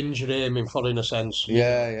what spins you're aiming for, in a sense.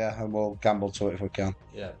 Yeah, and we'll gamble to it if we can.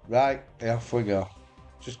 Yeah. Right, yeah, off we go.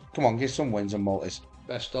 Just come on, give some wins and multis.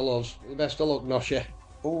 Best of luck, Nosha.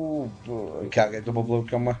 Oh, we can't get double blue,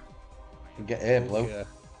 can we? We can get air blue. Yeah.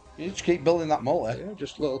 You just keep building that multi. Yeah,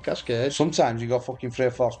 just little cascades. Sometimes you go fucking 3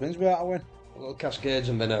 or 4 spins without a win. Little cascades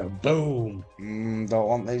and then a boom. Don't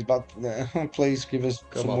want these bad. Please give us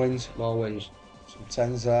some wins. More wins. Some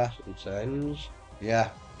 10s there. Some tens. Yeah.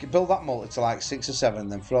 Build that multi to like 6 or 7,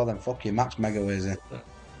 then throw them fucking max mega ways in.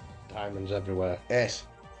 Diamonds everywhere. Yes,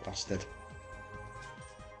 bastard.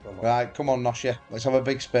 Right, come on, Nosha. Let's have a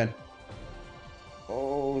big spin.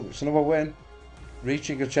 Oh, it's another win.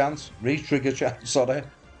 Re-trigger chance, sorry.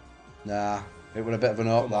 Nah, it was a bit of an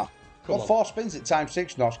hope, that. Got 4 spins at time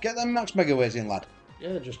 6, Nosh. Get them max mega ways in, lad.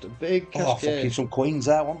 Yeah, just a big cascade. Oh, fucking some queens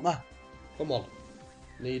there, wasn't there? Come on.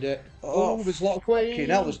 Need it. Oh, there's a lot of queens. Fucking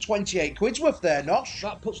hell, there's 28 quid's worth there, Nosh.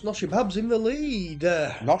 That puts Noshy Babs in the lead.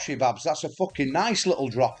 Noshy Babs, that's a fucking nice little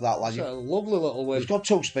drop, that, lad. That's a lovely little win. He's got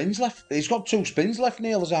 2 spins left. He's got 2 spins left,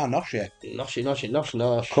 Neil, as our Noshy.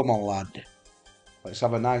 Nosh. Come on, lad. Let's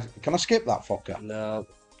have a nice... Can I skip that fucker? No.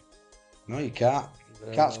 No, you can't.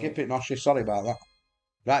 No. Can't skip it, Noshy. Sorry about that.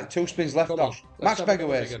 Right, 2 spins left, Nosh. Max mega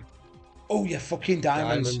ways. Oh, you fucking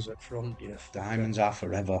diamonds. Diamonds up front, yeah. Diamonds are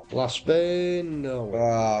forever. Last spin, no.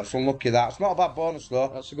 Oh, it's unlucky that. It's not a bad bonus, though.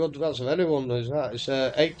 That's a very one, is that? It's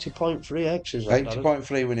 80.3x, is that?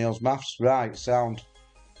 80.3 with Neil's maths. Right, sound.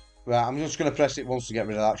 Right, I'm just going to press it once to get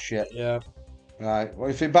rid of that shit. Yeah. Right, well,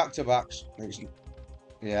 if it back-to-backs,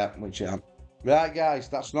 yeah, which you am. Right, guys,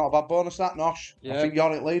 that's not a bad bonus, that, Nosh. Yeah. I think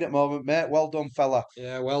you're at lead at the moment, mate. Well done, fella.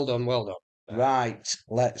 Yeah, well done. Right,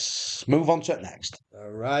 let's move on to it next.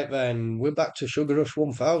 Right then, we're back to Sugar Rush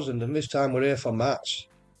 1000, and this time we're here for Mats.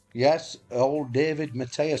 Yes, old David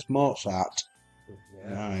Mateus Mozart.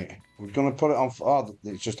 Yeah. Right, we're going to put it on... Oh,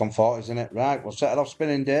 it's just on 40s, isn't it? Right, we'll set it off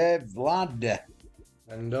spinning, Dave, lad.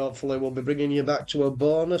 And hopefully we'll be bringing you back to a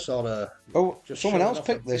bonus or a... Oh, someone else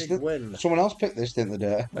picked this, Someone else picked this, didn't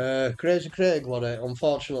they? Crazy Craig won it.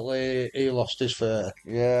 Unfortunately, he lost his 30.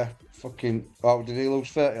 Yeah, fucking... Oh, did he lose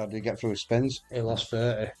 30 or did he get through his spins? He lost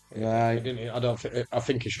 30. Yeah. I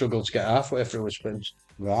think he struggled to get halfway through his spins.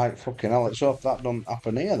 Right, fucking hell, let's hope that don't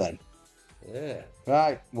happen here then. Yeah.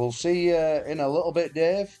 Right, we'll see you in a little bit,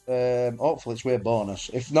 Dave. Hopefully it's with a bonus.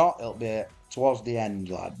 If not, it'll be towards the end,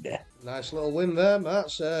 lad. Nice little win there,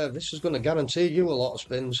 Mats. This is going to guarantee you a lot of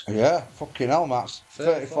spins. Yeah, fucking hell, Mats.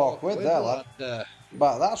 34 quid there, lad.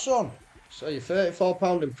 About that, son. So you're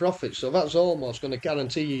 £34 in profit, so that's almost going to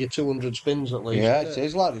guarantee you your 200 spins at least. Yeah, it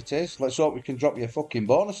is, lad, it is. Let's hope we can drop you a fucking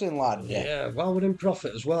bonus in, lad. Yeah, while we're in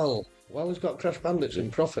profit as well. While he's got Crashbandits in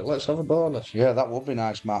profit, let's have a bonus. Yeah, that would be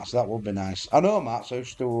nice, Mats. That would be nice. I know, Mats. I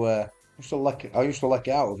used to lick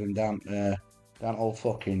it out with him down old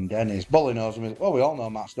fucking Denny's. Bolly knows him. Well, we all know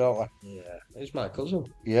Mats, don't we? Yeah, he's my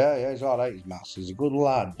cousin. Yeah, he's alright, he's Mats. He's a good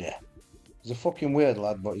lad. He's a fucking weird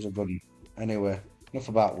lad, but he's a good one. Anyway, enough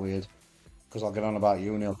about weird. Because I'll get on about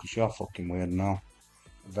you, Neil, because you're fucking weird now.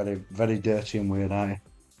 Very, very dirty and weird, aren't you?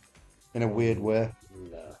 In a weird way.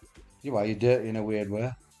 No. You're dirty in a weird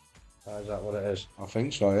way. Is that what it is? I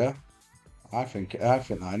think so, yeah. I think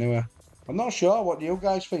that anyway. I'm not sure. What do you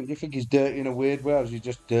guys think? Do you think he's dirty in a weird way, or is he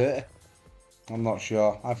just dirty? I'm not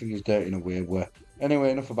sure. I think he's dirty in a weird way.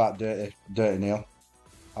 Anyway, enough about dirty Neil.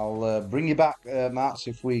 I'll bring you back, Mats,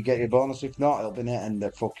 if we get your bonus. If not, it'll be near end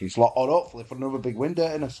at fucking slot. Or hopefully for another big win,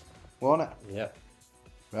 dirtiness. Won't it? Yeah.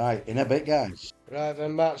 Right, in a bit, guys. Right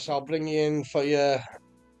then, Mats, I'll bring you in for your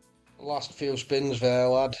last few spins there,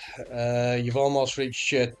 lad. You've almost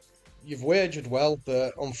reached your... You've wagered well,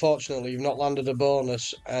 but unfortunately you've not landed a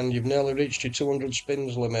bonus, and you've nearly reached your 200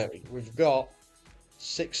 spins limit. We've got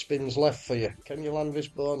 6 spins left for you. Can you land this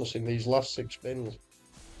bonus in these last 6 spins?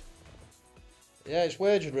 Yeah, it's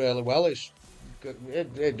wagered really well. It's Good.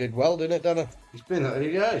 It did well, didn't it, Danny? It's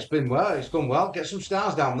been well. It's gone well. Get some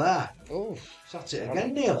stars down there. Oh, That's it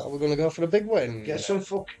again, Neil. are we going to go for a big win? Get some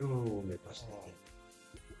fucking. Oh,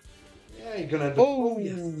 yeah, you're gonna. Oh,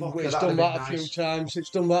 you fucker, it's that'd done be that a nice. few times. It's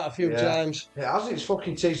done that a few times. It has. It's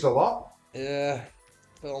fucking teased a lot. Yeah,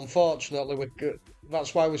 but unfortunately,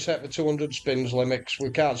 that's why we set the 200 spins limits.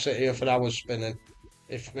 We can't sit here for hours spinning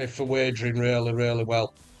if we're wagering really, really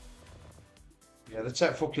well. Yeah, they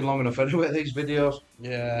take fucking long enough anyway, these videos.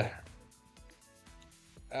 Yeah.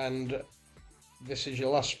 And this is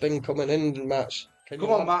your last spin coming in, Mats. Come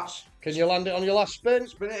on, Mats. Can you land it on your last spin?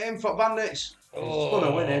 Spin it in for bandits. It's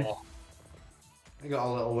gonna win it. He got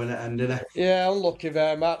a little win at end, didn't he? Yeah, unlucky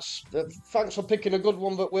there, Mats. Thanks for picking a good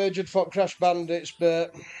one that wagered for Crash Bandits,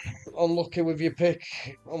 but unlucky with your pick.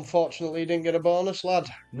 Unfortunately, you didn't get a bonus, lad.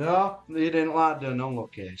 No, you didn't like doing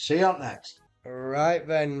unlucky. See you up next. Right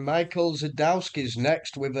then, Michael Zadowski's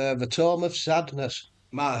next with the Tome of Sadness.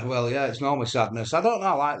 Well, yeah, it's normally sadness. I don't know,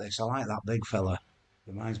 I like this. I like that big fella.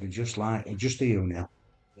 Reminds me just of you now.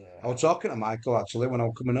 Yeah. I was talking to Michael actually when I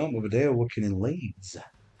was coming home the other day, working in Leeds.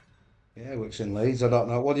 Yeah, works in Leeds. I don't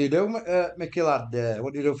know. What do you do, Mickey lad?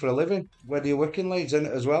 What do you do for a living? Where do you work in Leeds, in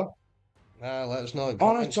it as well? Let us know.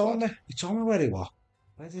 Oh, no, he told me. He told me where he was.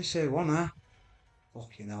 Where did he say one, huh?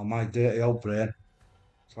 Fucking hell, my dirty old brain.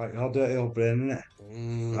 It's like your dirty old brain,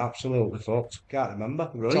 isn't it? Absolutely fucked. Can't remember.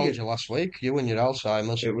 I told you last week, you and your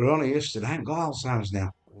Alzheimer's. It were only yesterday. I ain't got Alzheimer's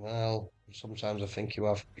now. Well, sometimes I think you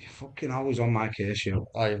have. You're fucking always on my case, you.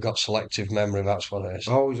 Oh, you've got selective memory, that's what it is.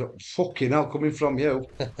 Always fucking hell coming from you.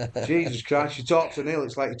 Jesus Christ, you talk to Neil,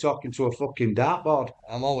 it's like you're talking to a fucking dartboard.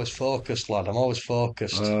 I'm always focused, lad. I'm always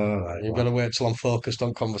focused. Right, You've got to wait till I'm focused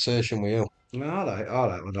on conversation with you. All right,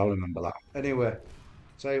 lad, I'll remember that. Anyway,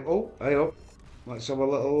 say, hey up. Let's have a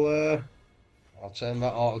little. I'll turn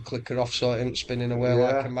that auto clicker off so it isn't spinning away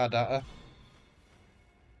like a mad hatter.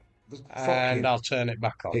 And I'll turn it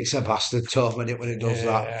back on. It's a bastard tough when it does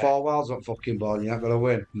that. 4 wilds on fucking ball, you're not going to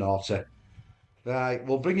win. Naughty. Right,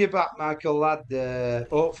 we'll bring you back, Michael, lad.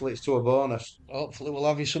 Hopefully it's to a bonus. Hopefully we'll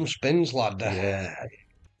have you some spins, lad. Yeah.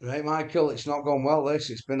 Right, Michael, it's not gone well, this.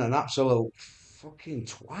 It's been an absolute fucking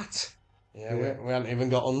twat. Yeah, we haven't even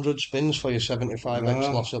got 100 spins for your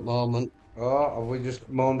 75x loss at the moment. Oh, have we just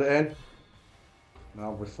moaned it in?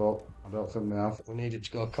 No, we thought. I don't think we have. We need it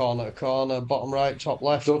to go corner to corner, bottom right, top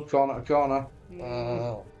left. Good corner to corner.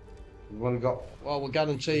 We've only got. Well, we're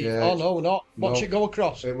guaranteed. Yeah, oh, no, we're not. Watch it go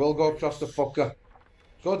across. It will go across the fucker.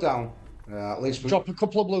 Go down. Yeah, at least we. Drop a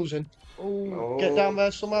couple of blues in. Oh, get down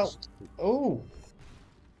there somehow. Oh.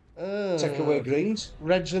 Take away greens.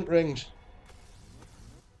 Reds and rings.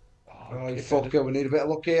 Oh, you fucker. We need a bit of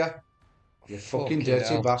luck here. You fucking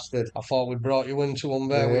dirty bastard. I thought we brought you into one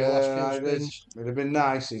there with your last few spins. It'd have been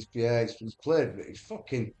nice. He's played, but he's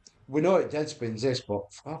fucking. We know it dead spins this,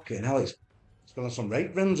 but fucking hell, it's got on some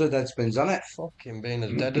right runs of dead spins, hasn't it? Fucking being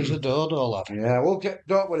as dead as a dodo, lad. Yeah, we'll get.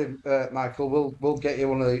 Don't worry, Michael. We'll get you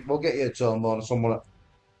we'll get you a tone bonus on one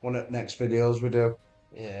of the next videos we do.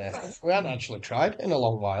 Yeah, we haven't actually tried it in a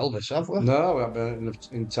long while, this have we? No, we haven't been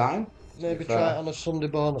in time. Maybe try it on a Sunday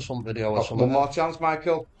bonus hunt video or something. One more chance,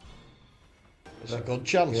 Michael. It's a good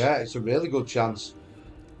chance. Yeah, it's a really good chance.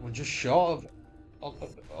 We're just short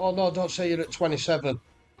of. Oh no! Don't say you're at 27.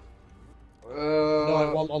 No,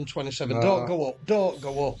 I want on 27. No. Don't go up. Don't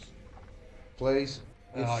go up. Please.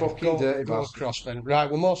 You fucking dirty go bastard. Across then. Right,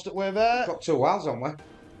 we're most at way there. We've got 2 wilds, haven't we?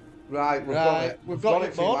 Right, we've got it. We've got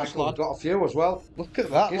it for you, bonus, Michael. lad. We've got a few as well. Look at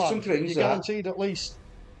that, Give lad. some greens You're there. guaranteed at least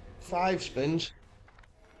 5 spins.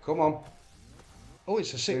 Come on. Oh,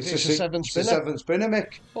 it's a 7 spinner. It's a 7 spinner,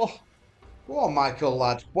 Mick. Oh. Go on, Michael,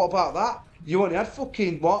 lad. What about that? You only had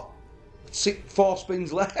fucking, what? 4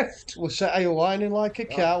 spins left. We're set you whining like a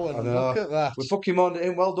cow, and look at that. We fucking moaned it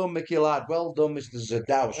in. Well done, Mickey, lad. Well done, Mr.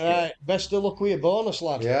 Zadowski. Right, best of luck with your bonus,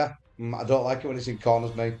 lad. Yeah. I don't like it when it's in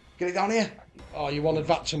corners, mate. Get it down here. Oh, you wanted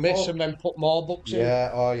that to miss and then put more bucks in?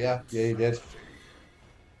 Yeah, oh yeah. Yeah, you did.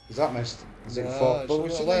 Is that missed? Is it 4?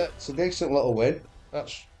 It's a decent little win.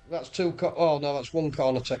 That's 2. Oh no, that's 1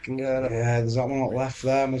 corner taking. Yeah, there's that one left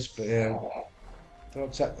there. Must be.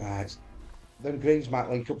 Don't take right. Them greens might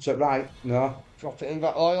link up to right. No. Drop it in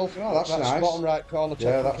that oil. Oh, that's nice. Bottom right corner.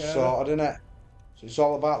 Yeah, that's sorted, isn't it? So it's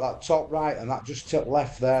all about that top right and that just tip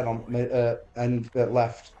left there on end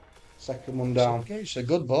left. Second one down. It's a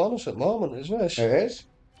good bonus at the moment, isn't it? It is.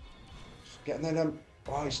 Just getting in.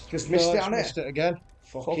 Oh, he's just missed it, hasn't it? Missed it again.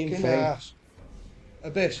 Fucking thing. Ass.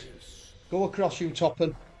 Abyss. Go across, you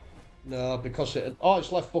topping. No, because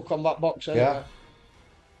it's left book on that box anyway. Yeah.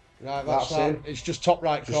 Right, that's it. It's just top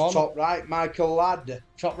right corner. Just top right, Michael, lad.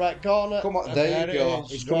 Top right corner. Come on, there you go.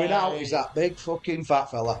 He's coming out. He's that big fucking fat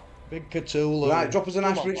fella. Big Cthulhu. Right, drop us a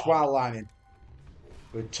nice Come on, rich lad. wild lining.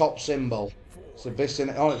 With top symbol. It's a bit in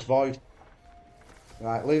it. Oh, it's void.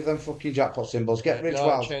 Right, leave them fucking jackpot symbols. Get rich No,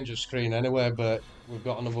 wild. change the screen anyway, but we've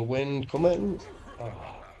got another wind coming. Oh.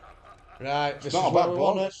 Right, this is not a where bad we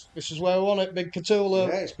want it. bonus. This is where we want it, Big Cthulhu.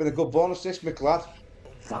 Yeah, it's been a good bonus this, my lad.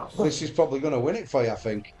 This is probably going to win it for you, I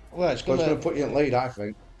think. Well, it's But gonna, it's going to put you in lead, I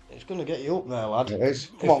think. it's gonna get you up there, lad. It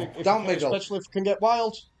is. Come on, down middle. Especially if we can get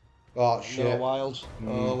wilds. Oh, No shit. wilds.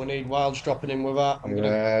 Oh, we need wilds dropping in with that. I'm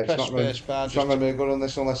gonna press space bar. It's not going to be good on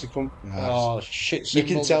this unless you come. Oh, shit you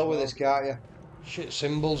symbols. can tell as with well. this, can't you? Shit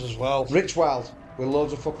symbols as well. Rich wild with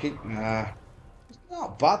loads of fucking. It's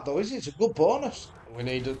not bad though, is it? It's a good bonus. We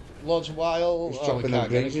need loads of wild. Just Oh, we dropping the can't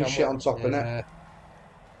get greens it, and can shit we? on top of it.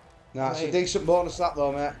 Nah, it's a Right. decent bonus that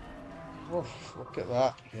though, mate. Oof, look at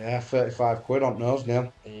that. Yeah, 35 quid on nose,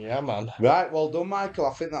 Neil. Yeah, man. Right, well done, Michael.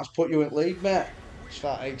 I think that's put you in lead, mate. It's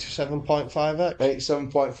that 87.5x.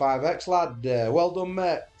 87.5x, lad. Well done,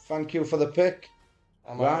 mate. Thank you for the pick.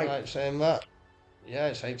 Am I right saying that? Yeah,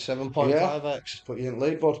 it's 87.5x. Put you in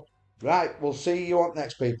lead, bud. Right, we'll see you on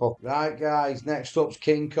next, people. Right, guys, next up's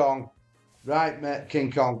King Kong. Right, mate,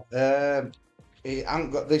 King Kong. He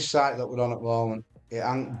ain't got this site that we're on at the moment. It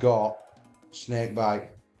ain't got Snakebite.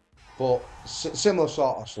 But similar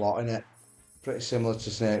sort of slot, innit? Pretty similar to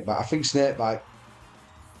Snakebite. I think Snakebite,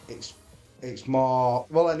 it's more.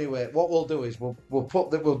 Well, anyway, what we'll do is we'll do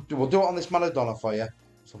it on this Maradona for you.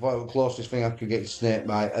 So I thought it was the closest thing I could get to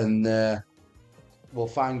Snakebite, and we'll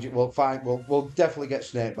definitely get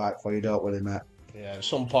Snakebite for you, don't worry, mate. Yeah, at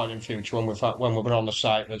some point in future when we're on the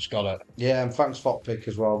site that's got it. Yeah, and thanks for pick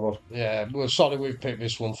as well, bud. Yeah, we're sorry we've picked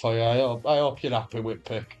this one for you. I hope you're happy with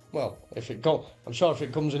pick. Well, I'm sure if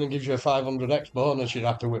it comes in and gives you a 500x bonus, you're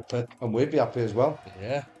happy with pick. And we'd be happy as well.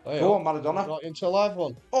 Yeah. Go on, Maradona. Got into a live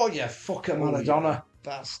one. Oh, yeah, fucking Maradona.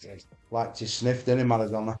 Bastard. Like to sniff, didn't he,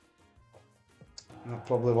 Maradona? That's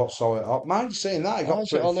probably what saw it up. Mind saying that, he got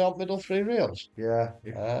Is it only on middle three reels? Yeah,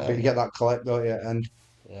 but you get that collect, don't you? And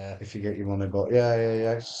Yeah. if you get your money, but yeah,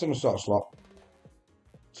 it's some sort of slot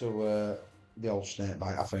to the old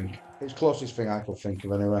Snakebite, I think. It's the closest thing I could think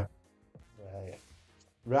of anyway.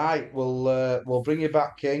 Right, we'll bring you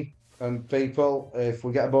back, King, and people. If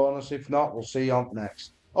we get a bonus, if not, we'll see you on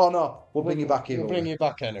next. Oh no, we'll bring you back here. We'll bring you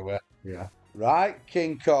back anyway. Yeah. Right,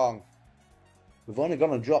 King Kong. We've only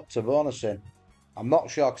gone and dropped a bonus in. I'm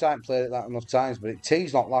not sure because I haven't played it that enough times, but it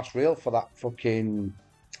teased not last reel for that fucking.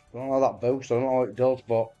 I don't know that boost. I don't know what it does,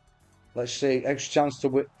 but let's see. Extra chance to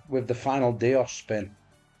with the final Dios spin.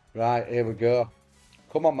 Right, here we go.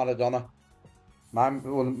 Come on, Maradona.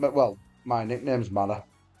 My nickname's Mara.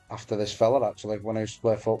 After this fella, actually, when I used to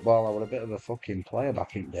play football, I was a bit of a fucking player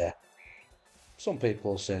back in there. Some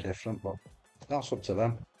people will say different, but that's up to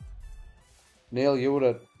them. Neil, you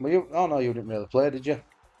didn't really play, did you?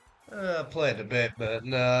 I played a bit, but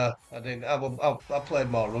no, I didn't. I played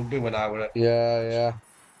more rugby when I was at. Yeah.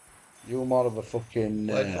 You were more of a fucking.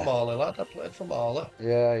 Played for Marley, lad. I played for Marley.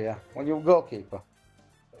 Yeah. When you were goalkeeper.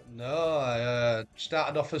 No, I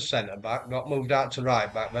started off as centre back, got moved out to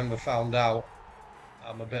right back. Then we found out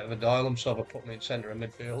I'm a bit of a Doylem, so they put me in centre of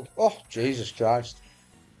midfield. Oh, Jesus Christ.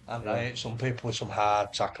 And I hit some people with some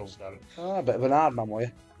hard tackles then. Oh, a bit of an hard man, were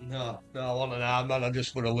you? No, I wasn't an hard man. I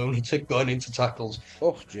just were a lunatic going into tackles.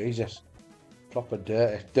 Oh, Jesus. Proper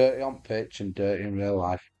dirty. Dirty on pitch and dirty in real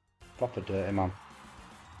life. Proper dirty, man.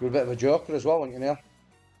 You were a bit of a joker as well, weren't you, Neil?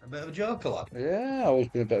 A bit of a joker, lad. Yeah, always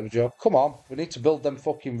been a bit of a joke. Come on, we need to build them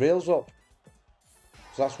fucking reels up.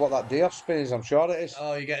 So that's what that Dios spin is, I'm sure it is.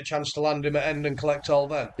 Oh, you get a chance to land him at end and collect all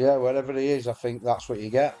then? Yeah, wherever he is, I think that's what you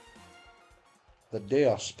get. The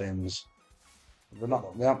Dios spins. They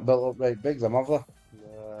haven't built up very big, them, have they?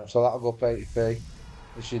 Yeah. So that'll go up 80p.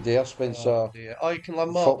 It's your Dios spin, so... Dear. Oh, you can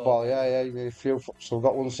land more? Football, yeah, you need a few. So we've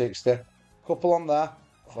got 160. Couple on there.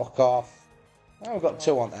 Fuck off. Oh, we've got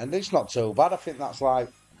 2 on end. It's not too bad. I think that's like...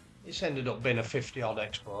 It's ended up being a 50-odd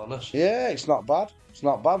X bonus. Yeah, it's not bad. It's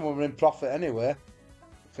not bad. We're in profit anyway.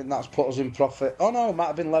 I think that's put us in profit. Oh no, it might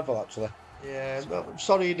have been level actually. Yeah, well,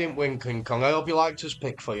 sorry you didn't win, King Kong. I hope you liked his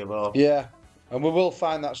pick for you, though. Yeah, and we will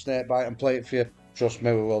find that Snakebite and play it for you. Trust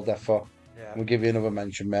me, we will, defo. Yeah. We'll give you another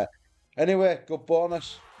mention, mate. Anyway, good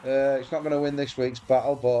bonus. It's not going to win this week's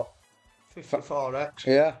battle, but... 54X.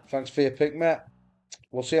 Yeah, thanks for your pick, mate.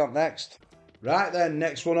 We'll see you on next. Right then,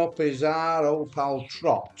 next one up is our old pal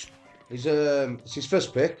Trot. It's his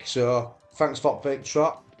first pick, so thanks for pick,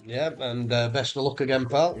 Trot. Yeah, and best of luck again,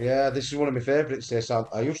 pal. Yeah, this is one of my favourites. This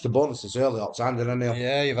I used to bonus this early all the time, didn't I?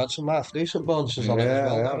 Yeah, you've had some half decent bonuses on it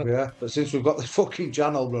as well, haven't you? Yeah. But since we've got this fucking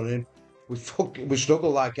channel running, we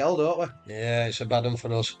struggle like hell, don't we? Yeah, it's a bad one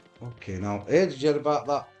for us. Okay, now, hey, did you hear about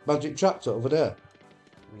that magic tractor over there?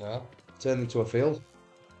 No. Turned into a field.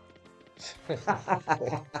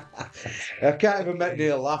 I can't even make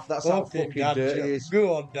Neil laugh. That's how fucking dad dirty joke. it is.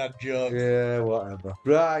 Go on, dad joke. Yeah, whatever.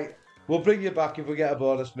 Right. We'll bring you back if we get a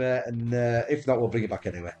bonus, mate. And if not, we'll bring you back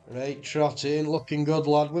anyway. Right, trotting, looking good,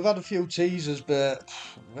 lad. We've had a few teasers, but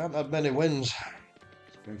we haven't had many wins.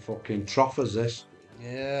 It's been fucking trough this.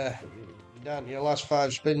 Yeah. Down to your last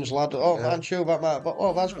 5 spins, lad. Oh, Yeah. I'm sure that might.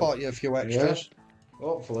 But that's bought you a few extras.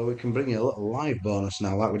 Hopefully we can bring you a little live bonus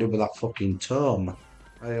now, like we did with that fucking tome.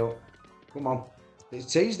 Hey, come on.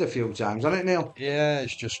 It's teased a few times, hasn't it, Neil? Yeah,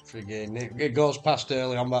 it's just frigging. It goes past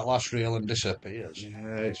early on that last reel and disappears.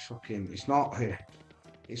 Yeah, it's fucking. It's not.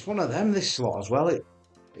 It's one of them. This slot as well.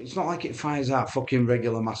 It's not like it fires out fucking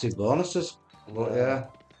regular massive bonuses. But yeah,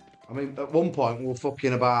 I mean, at one point we were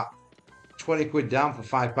fucking about 20 quid down for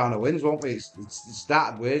 £5 of wins, won't we? It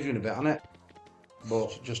started wagering a bit, hasn't it?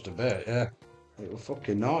 But Just a bit, yeah. it was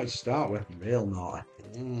fucking naughty to start with. Real naughty.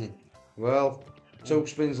 Mm. Well, 2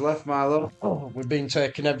 spins left, Milo. Oh, we've been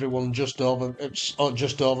taking everyone just over the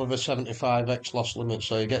 75x loss limit,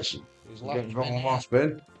 so he gets his last Got one spin. more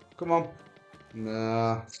spin. Come on.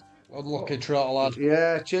 Nah. Unlucky trot, lad.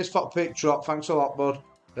 Yeah, cheers for pick, Trot. Thanks a lot, bud.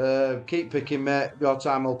 Keep picking, mate. Your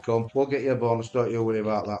time will come. We'll get you a bonus, don't you worry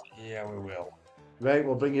about that. Yeah, we will. Right,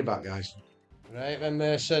 we'll bring you back, guys. Right then,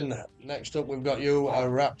 Mason. Next up, we've got you a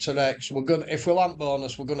Raptor X. If we land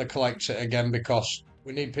bonus, we're gonna collect it again because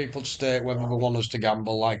we need people to state whether they want us to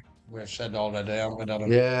gamble, like we've said already, haven't we, Darren?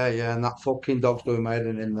 Yeah, and that fucking dog's doing my head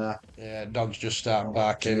in there. Yeah, dog's just starting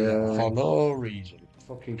barking Yeah. for no reason.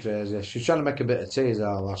 Fucking crazy. She's trying to make a bit of tease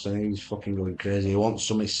out of us, and he's fucking going crazy. He wants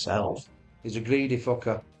some himself. He's a greedy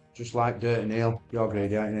fucker, just like Dirty Neil. You're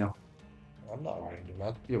greedy, aren't you, Neil? I'm not a greedy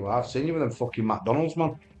man. You are. I've seen you with them fucking McDonald's,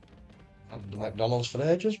 man. I've had the McDonald's for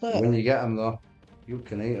ages, mate. When you get them, though, you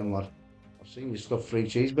can eat them, lad. I've seen you stuff 3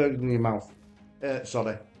 cheeseburgers in your mouth.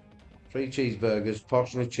 Sorry. 3 cheeseburgers,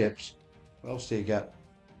 portion of chips. What else do you get?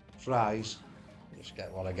 Fries. Just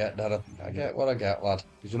get what I get, Darren. I get what I get, lad.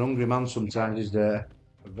 He's an hungry man sometimes, he's there.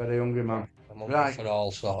 A very hungry man. I'm hungry Right. for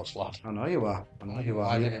all sorts, lad. I know you are. I know you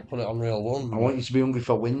I are. didn't put it on reel one. I want you to be hungry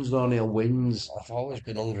for wins, though, Neil. Wins. I've always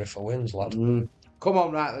been hungry for wins, lad. Come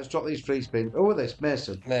on, right, let's drop these 3 spins. Who are this?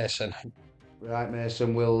 Mason. Mason. Right,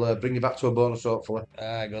 Mason, we'll bring you back to a bonus, hopefully.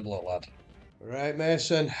 Good luck, lad. Right,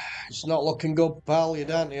 Mason. It's not looking good, pal. You're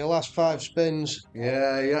down to your last 5 spins.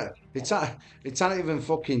 Yeah. It's not even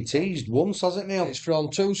fucking teased once, has it, Neil? It's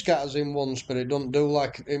thrown 2 scatters in once, but it doesn't do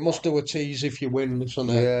like... It must do a tease if you win,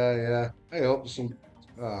 doesn't it? Yeah. I hope some...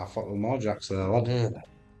 I thought there were more jacks there, lad. Yeah.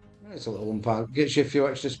 It's a little umpire. Gets you a few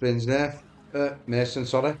extra spins there. Mason,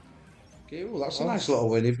 sorry. Ooh, that's a nice little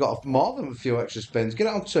win. You've got more than a few extra spins. Get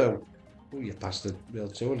it on 2. Oh, you bastard. Real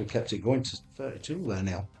 2 would have kept it going to 32 there,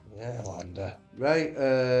 Neil. Yeah, lad. Right,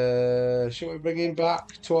 shall we bring him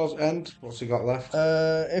back towards end? What's he got left?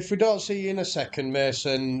 If we don't see you in a second,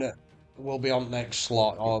 Mason, we'll be on next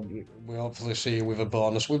slot, or we'll hopefully see you with a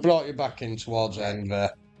bonus. We brought you back in towards end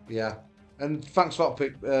there. Yeah. And thanks for that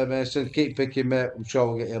pick, Mason. Keep picking, mate. I'm sure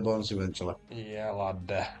we'll get you a bonus eventually. Yeah,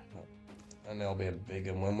 lad. And there'll be a big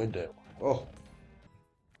one when we do. Oh.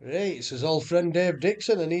 Right, it's his old friend Dave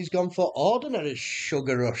Dixon, and he's gone for Ordinary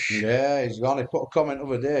Sugar Rush. Yeah, he's gone. He put a comment the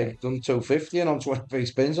other day. He's done 250 and on 23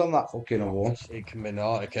 spins on that fucking award. He can be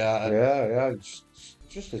naughty, can't he? Yeah. It's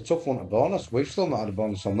just a tough one to bonus. We've still not had a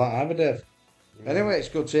bonus on that, have we, Dave? Anyway, it's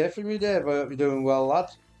good to hear from you, Dave. I hope you're doing well, lad.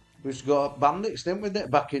 We used to go bandits, didn't we,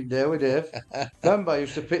 back in the day with Dave? Remember, I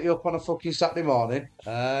used to pick you up on a fucking Saturday morning.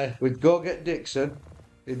 Aye. We'd go get Dixon.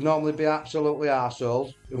 He'd normally be absolutely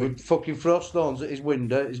arsehole. We'd fucking throw stones at his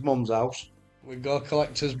window at his mum's house. We'd go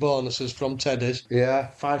collect his bonuses from Teddy's.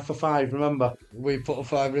 Yeah, 5 for 5, remember? We put a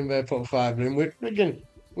 5 in, they put a 5 in.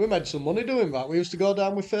 We made some money doing that. We used to go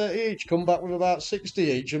down with 30 each, come back with about 60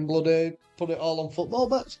 each, and bloody put it all on football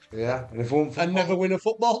bets. Yeah, and if one And never win a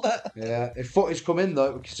football bet. Yeah, if footy's come in though,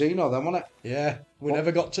 it was casino then, wasn't it? Yeah, we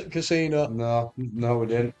never got to the casino. No, we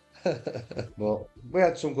didn't. But we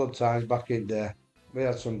had some good times back in there. We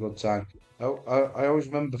had some good times. I always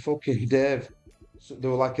remember fucking Dave. There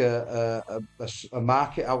was like a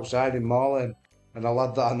market outside in Morley, and a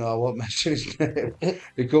lad that I know, I won't mention his name,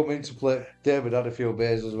 he come in to play. David had a few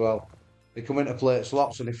beers as well. He come in to play at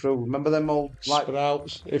slots and he threw, remember them old, like,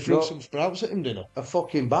 Sprouts. He threw some sprouts at him, didn't a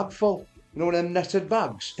fucking bag full. You know them netted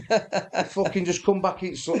bags? He fucking just come back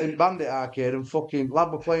in Bandit Arcade and fucking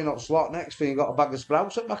lad were playing on slot. Next thing he got a bag of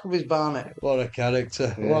sprouts at the back of his barnet. What a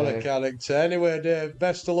character. Yeah. What a character. Anyway, Dave,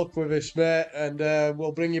 best of luck with this, mate, and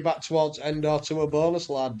we'll bring you back towards end or to a bonus,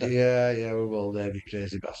 lad. Yeah, we will, Dave, you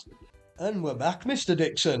crazy bastard. And we're back, Mr.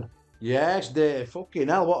 Dixon. Yes, Dave. Fucking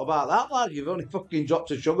hell, what about that, lad? You've only fucking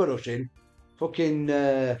dropped a sugar rush in. Fucking,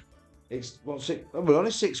 it's, what's it? We're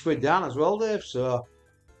only £6 down as well, Dave. So,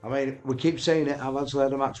 I mean, we keep saying it. I've actually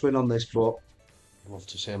had a max win on this, but I'd love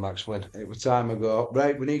to see a max win. it was time ago.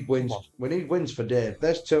 Right, we need wins. We need wins for Dave.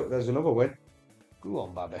 There's two. There's another win. Go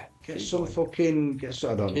on, baby. Get Keep some going. fucking. Get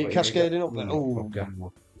some. I don't know. Keep what you cascading get. up there. Okay.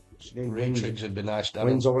 Retrigs would be nice, Darren.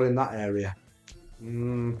 Wins over in that area. Could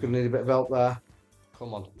need a bit of help there.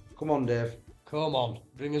 Come on. Come on, Dave. Come on.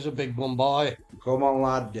 Bring us a big one, boy. Come on,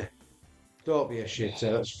 lad. Don't be a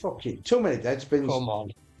shitter. It's fucking too many dead spins. Come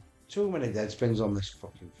on. Too many dead spins on this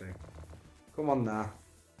fucking thing. Come on now.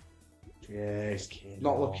 Yes.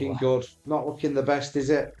 Not looking good. Not looking the best, is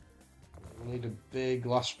it? We need a big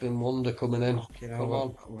last spin wonder coming in. Come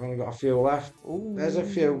on. We've only got a few left. Ooh. There's a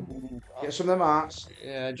few. Get some of them hearts.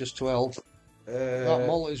 Yeah, just 12. That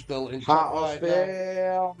mullet's built in. Heart Right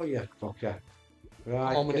hospital. Oh, you fucker. Right.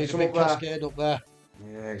 Come on, we get need a some big up there. cascade up there.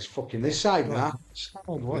 Yeah, it's fucking this side now.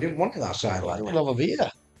 We didn't want it that side, like. We'll have a here.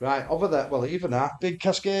 Right, over there. Well, even that. Big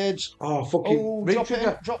cascades. Oh, fucking. Oh, drop it in.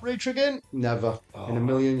 retrigger. Drop retrig in. Never. In a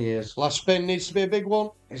million years. Last spin needs to be a big one.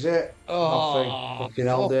 Is it? Oh, Nothing. Fucking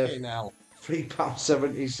hell, Dave. fucking hell.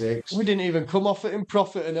 £3.76. We didn't even come off it in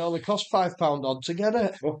profit and it only cost £5 odd to get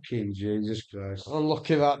it. Fucking Jesus Christ.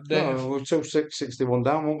 Unlucky that, Dave. No, we're 261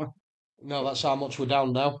 down, weren't we? No, that's how much we're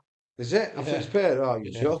down now. Is it? I think Yeah. it's paid. Oh,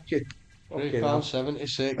 you're Yeah. joking. Fucking hell.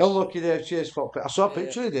 £3.76. Unlucky Dave, cheers for I saw a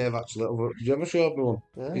picture of Dave actually. Did you ever show me one?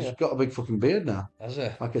 Yeah, He's yeah. got a big fucking beard now. Has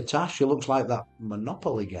it? Like a tash. He looks like that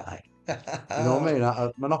Monopoly guy. You know what I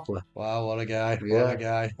mean? Monopoly. Wow, what a guy. Yeah. What a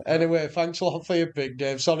guy. Anyway, thanks a lot for your pick,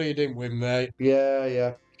 Dave. Sorry you didn't win, mate.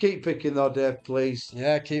 Yeah. Keep picking though, Dave, please.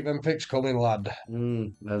 Yeah, keep them picks coming, lad.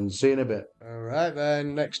 And see you in a bit. All right,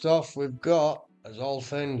 then. Next off, we've got, as all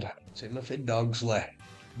friend, Timothy Dogsley.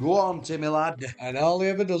 Go on, Timmy lad. And all he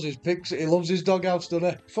ever does is picks. He loves his doghouse, doesn't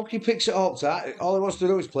he? Fucking picks it up, that. All he wants to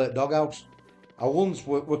do is play at doghouse. I once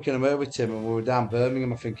working away with Tim and we were down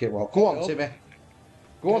Birmingham, I think it was. Go on, Yep. Timmy.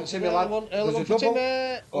 Go on, Timmy, lad. Early There's one a for double.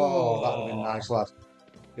 Timmy. Oh, that would have been nice, lad.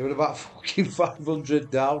 It was about fucking 500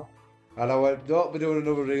 down. And I went, don't be doing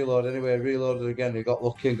another reload anyway. Reloaded again, he got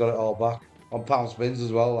lucky and got it all back. On pound spins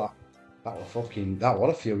as well, that was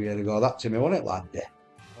a few years ago, that Timmy, wasn't it, lad?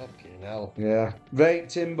 Fucking hell. Yeah. Right,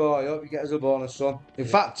 Tim boy, hope you get us a bonus, son. In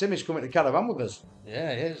fact, Timmy's coming to Caravan with us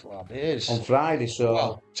Yeah, he is, lad. He is. on Friday, so...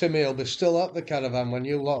 Well, Timmy will be still at the caravan when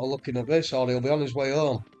you lot are looking at this, or he'll be on his way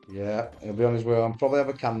home. Yeah, he'll be on his way home. Probably have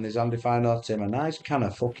a can in his hand if I know Tim. A nice can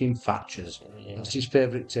of fucking Thatchers. Yeah. That's his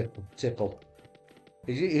favourite tipple.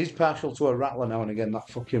 He's partial to a rattler now and again, that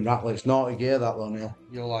fucking rattler. It's naughty gear, that though, Neil.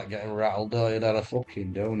 You like getting rattled, don't you, Darren?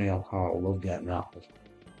 Fucking do, Neil. Oh, I love getting rattled.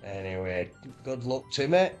 Anyway, good luck,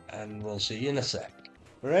 Timmy, and we'll see you in a sec.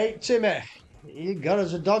 Right, Timmy, you got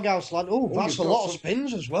us a doghouse, lad. Oh, that's a you've got lot of some-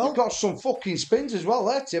 spins as well. You've got some fucking spins as well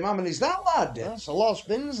there, Tim. How many's that, lad? That's a lot of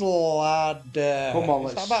spins, lad. Come on,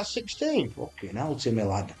 is that let's- about 16? Fucking hell, Timmy,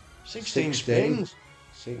 lad. 16 16. spins.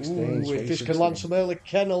 16. Ooh, if this can land some early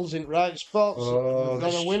kennels in right spots, Oh, we've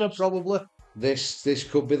got a winner probably. This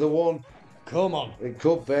could be the one. Come on, It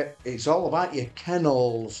could be. It's all about your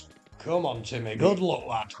kennels. come on, Timmy. Good luck,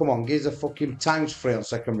 lad. Come on, give us a fucking times free on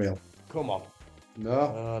second reel. Come on. No?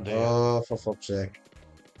 Oh, dear. Oh, for fuck's sake.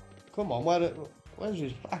 Come on, where's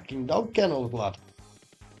his fucking dog kennels, lad?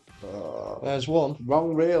 Oh, There's one.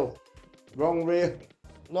 wrong reel. Wrong reel.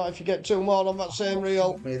 Not if you get two more on that same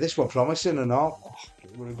reel. Mate, this was promising and all.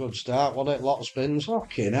 It was a good start, wasn't it? Lot of spins.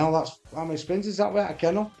 Fucking hell, that's how many spins is that with a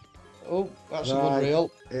kennel? Oh, that's a Right. good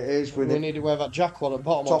reel. It is. We We need need to wear that jack one at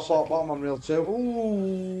bottom. top or bottom on reel 2.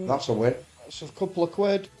 Ooh, That's a win. that's a couple of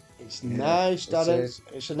quid. It's Yeah, nice, it Darren. is.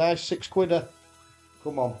 It's a nice £6.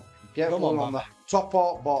 Come on. Get Come one on, on man. that. Top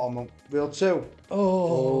or bottom on reel 2.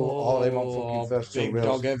 Oh, them on fucking first two big reels.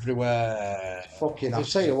 dog everywhere. Fucking, I'll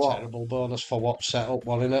This tell is you a what. terrible bonus for what setup,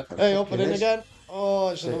 wasn't it? Hey, up and fucking in is. again. Oh,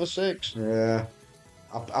 it's 6. another 6. Yeah.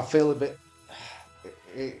 I feel a bit...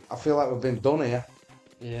 I feel like we've been done here.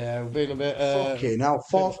 Yeah, we've been a bit. Fucking hell.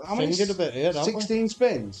 How many? Fingered a bit here, haven't we? 16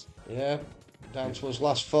 spins? Yeah, down to his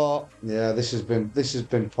last 4. Yeah, this has been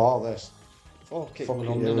part of this. Fuck it, Fucking we're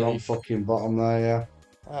you're on underneath. fucking bottom there, yeah.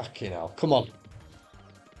 Fucking hell, come on.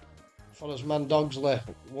 For us man Dogsley,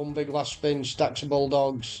 one big last spin, stacks of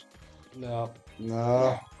bulldogs. No.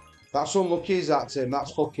 No. That's unlucky, is that, Tim?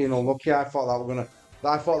 That's fucking unlucky. I thought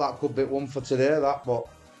that could be one for today, that, but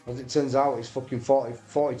as it turns out, it's fucking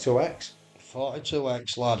 42x.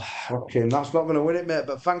 42x, lad. Fucking, that's not going to win it, mate.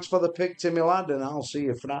 But thanks for the pick, Timmy lad, and I'll see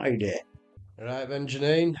you Friday. Right then,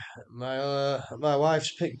 Janine, my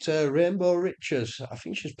wife's picked Rainbow Riches. I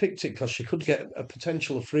think she's picked it because she could get a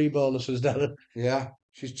potential of free bonuses, Darren. Yeah,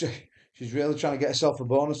 she's really trying to get herself a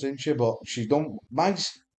bonus, isn't she? But she's done.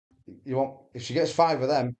 if she gets 5 of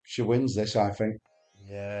them, she wins this, I think.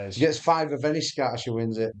 Yeah. If she gets 5 of any scatter, she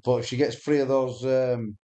wins it. But if she gets 3 of those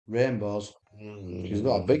rainbows, she's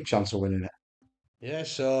got a big chance of winning it. Yeah,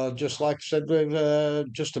 so just like I said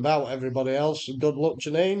with just about everybody else, good luck,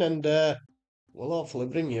 Janine, and we'll hopefully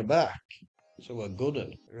bring you back. So a good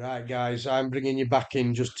one. Right, guys, I'm bringing you back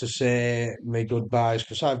in just to say me goodbyes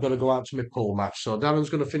because I've got to go out to my pool match. So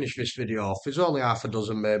Darren's going to finish this video off. There's only half a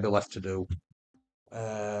dozen maybe left to do.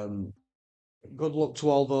 Good luck to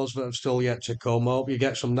all those that have still yet to come. Hope you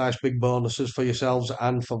get some nice big bonuses for yourselves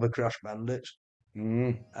and for the Crash Bandits.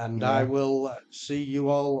 And I will see you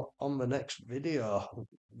all on the next video.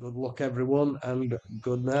 Good luck, everyone, and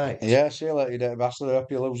good night. Yeah, see you later, you dirty bastard. I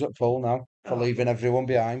hope you lose at pool now for leaving everyone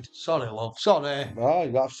behind. Sorry, love. Sorry. Oh,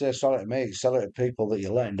 you have to say sorry to me. Sorry to people that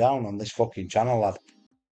you're letting down on this fucking channel, lad.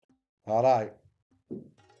 All right.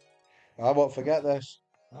 I won't forget this.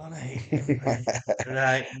 All right.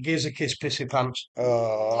 Right. Gives a kiss, pissy pants.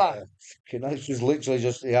 Oh, fucking hell, it's just literally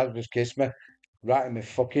just, he has just kissed me. Right in my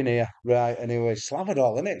fucking ear. Right, anyway, slavered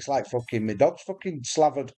all, innit? It's like fucking, my dog's fucking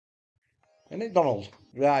slavered. Isn't it, Donald?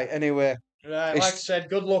 Right, anyway. Right, like I said,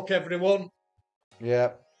 good luck, everyone.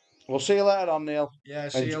 Yeah. We'll see you later on, Neil. Yeah,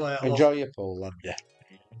 see you later. Enjoy your pool, lad. Yeah.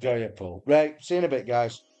 Enjoy your pool. Right, see you in a bit,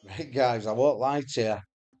 guys. Right, guys, I won't lie to you.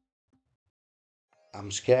 I'm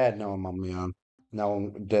scared now I'm on my own. Now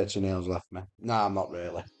Dirty Nails left me. No, I'm not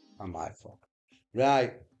really. I'm like, fuck.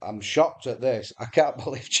 Right, I'm shocked at this. I can't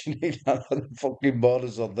believe Janine had the fucking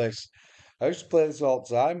bonus on this. I used to play this all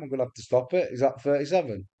the time. I'm going to have to stop it. Is that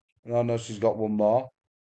 37? Oh, no, she's got one more.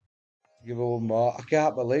 Give her one more. I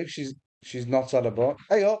can't believe she's not had a bonus.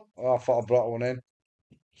 Hey, up. Oh, I thought I brought one in.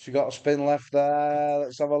 She got a spin left there.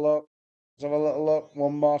 Let's have a look. Let's have a little look.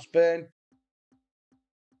 One more spin.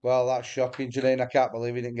 Well, that's shocking, Janine. I can't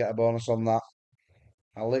believe you didn't get a bonus on that.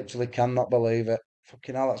 I literally cannot believe it.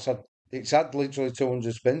 Fucking hell, it's had literally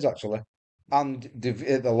 200 spins, actually. And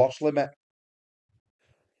hit the loss limit.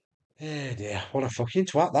 Eh dear, what a fucking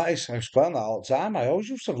twat that is. I was playing that all the time. I always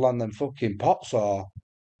used to land them fucking pots or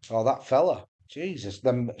that fella. Jesus,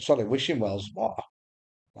 wishing wells. What?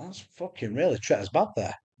 That's fucking really treacherous bad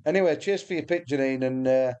there. Anyway, cheers for your pick, Janine,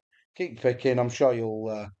 and keep picking. I'm sure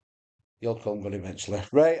you'll come good eventually.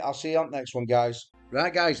 Right, I'll see you on the next one, guys.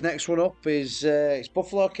 Right, guys, next one up is it's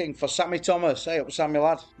Buffalo King for Sammy Thomas. Hey up, Sammy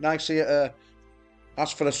lad. Nice to you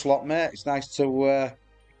ask for a slot, mate. It's nice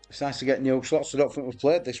to get new slots. I don't think we've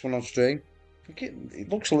played this one on stream. It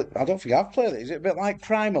looks. I don't think I've played it. Is it a bit like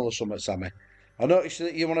Primal or something, Sammy? I noticed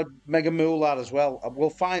that you want a Mega Moolah as well. We'll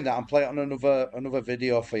find that and play it on another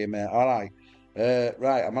video for you, mate. All right.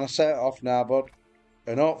 Right, I'm gonna set it off now, bud,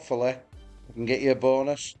 and hopefully we can get you a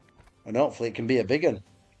bonus, and hopefully it can be a big one.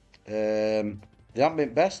 They haven't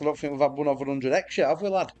been best. I don't think we've had one over 100x yet, have we,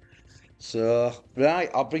 lad? So, right,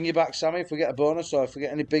 I'll bring you back, Sammy, if we get a bonus or if we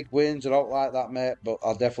get any big wins or out like that, mate. But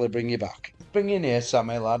I'll definitely bring you back. Bring you in here,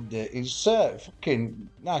 Sammy, lad. It's fucking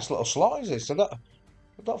nice little slot, is this? I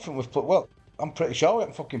don't think we've put. Well, I'm pretty sure we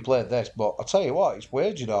haven't fucking played this, but I'll tell you what, it's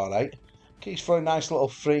wagered all right. Keeps for a nice little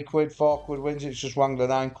 3 quid, 4 quid wins. It's just wanged a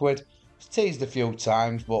 9 quid. It's teased a few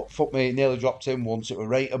times, but fuck me, it nearly dropped in once. It was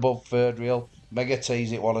right above third reel. Mega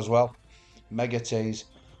tease it one as well. Mega tease.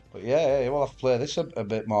 But yeah, we'll have to play this a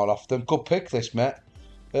bit more often. Good pick this, mate.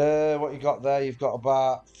 What you got there? You've got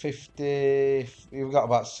about 50. You've got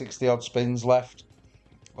about 60 odd spins left.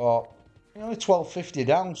 Or only 12.50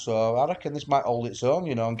 down, so I reckon this might hold its own,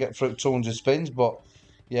 and get through 200 spins. But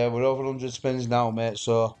yeah, we're over 100 spins now, mate.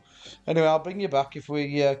 So anyway, I'll bring you back if we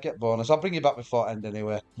get bonus. I'll bring you back before end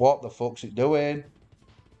anyway. What the fuck's it doing?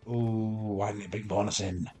 Ooh, why didn't it bring bonus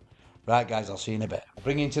in? Right, guys, I'll see you in a bit. I'll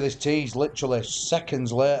bring you into this tease literally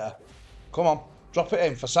seconds later. Come on, drop it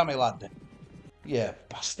in for Sammy, lad. Yeah,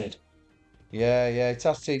 bastard. Yeah, it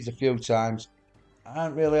has teased a few times. I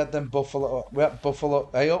haven't really had them Buffalo. We had Buffalo.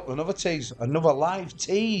 Hey, up, another tease. Another live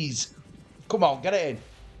tease. Come on, get it in.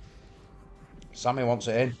 Sammy wants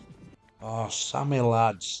it in. Oh, Sammy,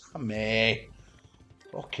 lad. Sammy.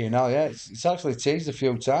 Fucking hell, yeah. It's actually teased a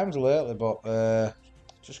few times lately, but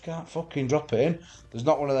just can't fucking drop it in. There's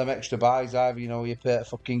not one of them extra buys either, you pay to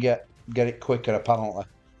fucking get it quicker, apparently.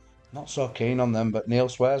 Not so keen on them, but Neil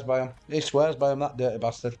swears by them. He swears by them, that dirty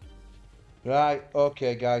bastard. Right,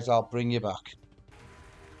 okay, guys, I'll bring you back.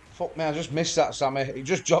 Fuck me, I just missed that, Sammy. He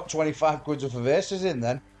just dropped 25 quid worth of aces in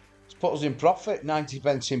then. It's put us in profit, 90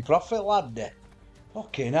 pence in profit, lad.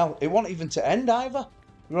 Fucking hell, it wasn't even to end either.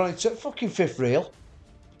 We were only to fucking 5th reel.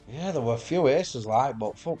 Yeah, there were a few aces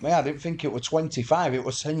but fuck me, I didn't think it was 25. It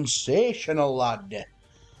was sensational, lad.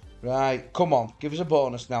 Right, come on, give us a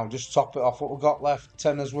bonus now. Just top it off what we've got left.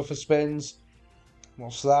 10's worth of spins.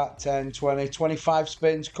 What's that? 10, 20, 25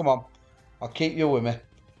 spins. Come on. I'll keep you with me.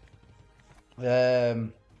 I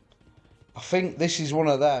think this is one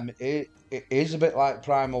of them. It is a bit like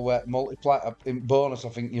Primal where multiply in bonus. I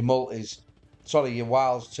think your multis, sorry, your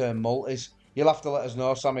wilds turn multis. You'll have to let us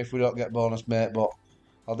know, Sam, if we don't get bonus, mate. But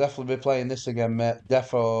I'll definitely be playing this again, mate.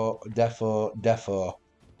 Defo.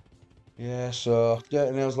 Yeah, so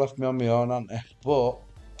Dirty Nails left me on my own, haven't they? But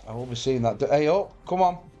I will be seeing that. Hey, oh, come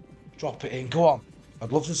on. Drop it in, go on.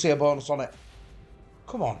 I'd love to see a bonus on it.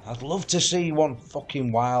 Come on, I'd love to see one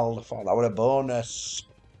fucking wild. I thought that were a bonus.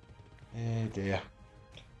 Oh dear.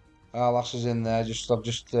 Our lass is in there. I've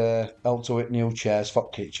just helped her with new chairs for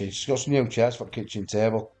kitchen. She's got some new chairs for kitchen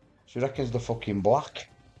table. She reckons the fucking black.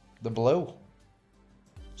 The blue.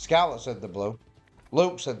 Scarlett said the blue.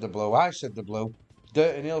 Luke said the blue. I said the blue.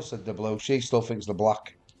 Dirty Neil said the blue. She still thinks the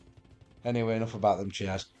black. Anyway, enough about them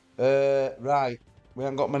chairs. Right. We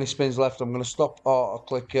haven't got many spins left. I'm going to stop auto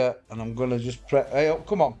clicker and I'm going to just press. Hey, oh,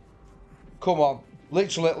 come on. Come on.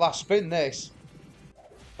 Literally last spin this.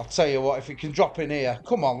 I'll tell you what, if it can drop in here.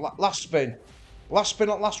 Come on, last spin. Last spin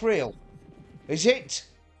at last reel. Is it?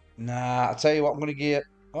 Nah, I'll tell you what, I'm going to give.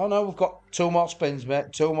 Oh no, we've got 2 more spins,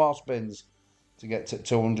 mate. 2 more spins to get to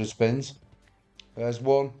 200 spins. There's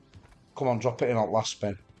one. Come on, drop it in on last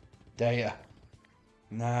spin. There you.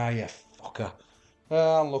 Nah, you fucker.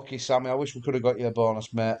 Unlucky, Sammy. I wish we could have got you a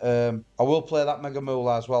bonus, mate. I will play that Mega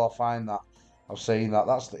Moolah as well. I'll find that. I've seen that.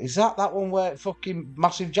 Is that one where fucking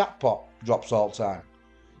massive jackpot drops all the time?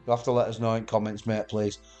 You'll have to let us know in comments, mate,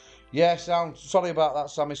 please. Yeah, sorry about that,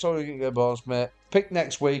 Sammy. Sorry you didn't get a bonus, mate. Pick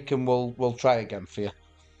next week and we'll try again for you.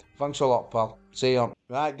 Thanks a lot, pal. See you on.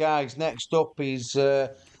 Right, guys. Next up is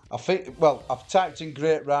I've typed in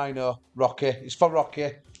Great Rhino Rocky. It's for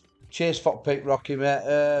Rocky. Cheers for pick, Rocky,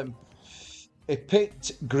 mate. He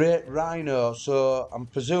picked Great Rhino, so I'm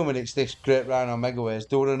presuming it's this Great Rhino Megaways.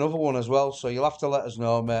 Doing another one as well, so you'll have to let us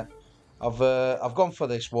know, mate. I've gone for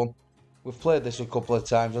this one. We've played this a couple of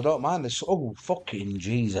times. I don't mind this. Oh, fucking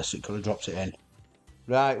Jesus, it could have dropped it in.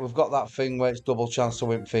 Right, we've got that thing where it's double chance to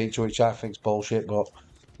win feature, which I think's bullshit, but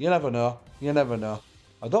you never know. You never know.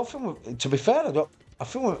 I don't think to be fair, I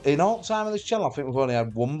think in all time of this channel, I think we've only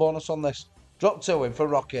had 1 bonus on this. Drop 2 in for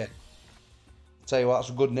Rocky. Tell you what,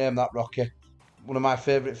 that's a good name, that Rocky. One of my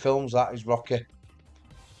favourite films, that is Rocky.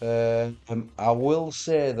 I will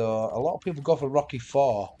say, though, a lot of people go for Rocky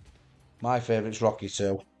 4. My favourite's Rocky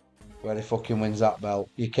 2. Where he fucking wins that belt.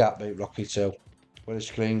 You can't beat Rocky 2. Where he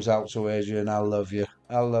screams out to Adrian, I love you.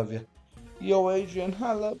 I love you. Yo, Adrian,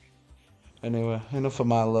 I love you. Anyway, enough of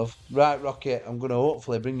my love. Right, Rocky, I'm going to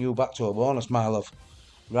hopefully bring you back to a bonus, my love.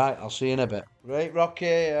 Right, I'll see you in a bit. Right, Rocky,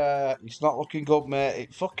 it's not looking good, mate.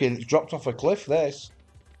 It's dropped off a cliff, this.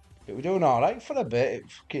 It was doing alright for a bit.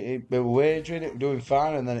 It was wagering, it was doing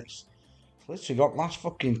fine, and then it's literally got last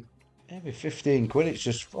fucking maybe 15 quid. It's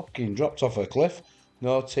just fucking dropped off a cliff.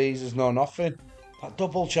 No teasers, no nothing. That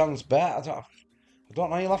double chance bet, I don't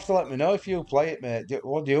know. You'll have to let me know if you play it, mate.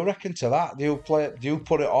 What do you reckon to that? Do you play it? Do you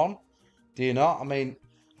put it on? Do you not? I mean,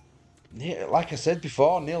 like I said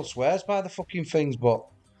before, Neil swears by the fucking things, but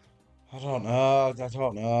I don't know.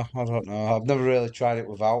 I've never really tried it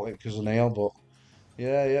without it because of Neil, but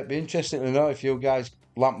yeah, it'd be interesting to know if you guys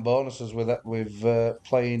lamp bonuses with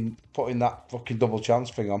putting that fucking double chance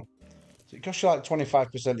thing on. So it costs you like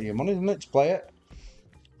 25% of your money, doesn't it, to play it?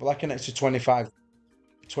 But like an extra 25%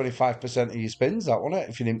 of your spins, that wouldn't it?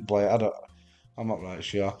 If you didn't play it, I'm not right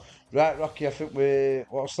sure. Right, Rocky, I think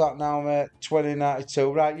what's that now, mate?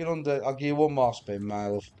 20.92. Right, you're under. I'll give you 1 more spin, my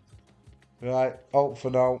love. Right, out for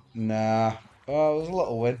now. Nah. Oh, there's a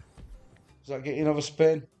little win. Does that get you another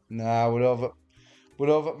spin? Nah, we're over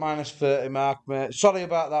at minus 30 mark, mate. Sorry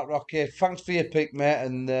about that, Rocky. Thanks for your pick, mate.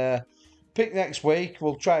 And pick next week.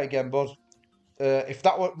 We'll try again, bud. If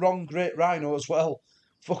that went wrong, Great Rhino as well.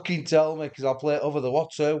 Fucking tell me, because I'll play it over the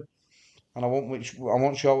what too. And I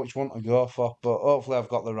won't sure which one to go for, but hopefully I've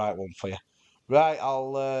got the right one for you. Right,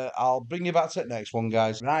 I'll bring you back to the next one,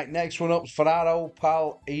 guys. Right, next one up's for our old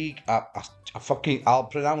pal I'll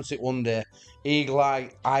pronounce it one day. Eagle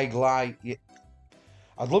Eye. I'd love you.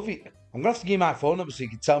 I'm gonna have to give you my phone number so you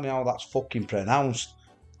can tell me how that's fucking pronounced.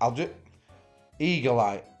 I'll do Eagle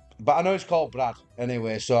Eye, but I know it's called Brad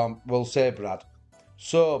anyway, so we'll say Brad.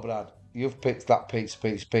 So Brad, you've picked that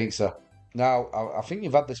pizza. Now, I think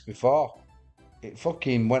you've had this before. It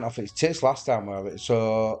fucking went off its tits last time,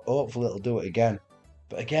 so hopefully it'll do it again.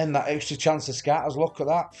 But again, that extra chance of scatters, look at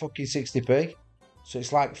that, fucking 60p. So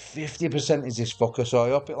it's like 50% is this fucker, so I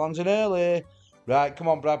hope it lands in early. Right, come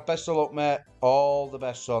on, Brad, best of luck, mate. All the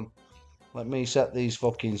best, son. Let me set these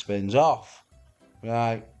fucking spins off.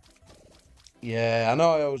 Right. Yeah, I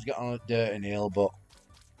know I always get on a dirty nail, but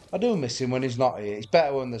I do miss him when he's not here. It's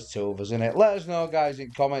better when there's two of us, isn't it? Let us know, guys,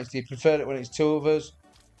 in comments. Do you prefer it when it's two of us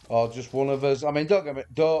or just one of us? I mean,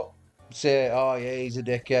 don't say, oh yeah, he's a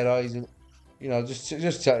dickhead, or he's a, you know, just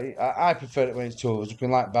tell you. I prefer it when it's two of us. We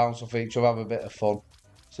can like bounce off each other, have a bit of fun.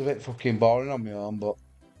 It's a bit fucking boring on my own, but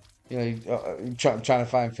you know, trying to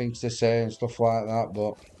find things to say and stuff like that.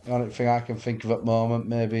 But the only thing I can think of at the moment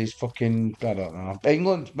maybe is fucking, I don't know.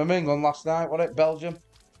 England, remember England last night? What it, Belgium?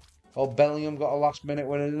 Oh, Bellingham got a last minute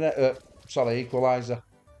winner, didn't it? Sorry, equaliser.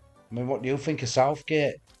 I mean, what do you think of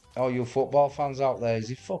Southgate? All you football fans out there, is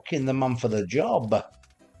he fucking the man for the job?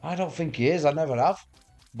 I don't think he is, I never have.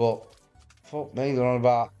 But, fuck me, they're on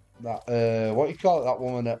about that, what do you call it, that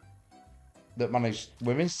woman that managed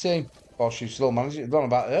women's team? Or she still manages it, they're on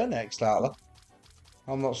about her next, aren't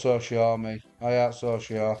they? I'm not so sure, me. I ain't so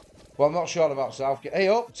sure. Well, I'm not sure about Southgate. Hey,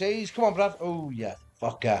 up, tease, come on, Brad. Oh, yeah,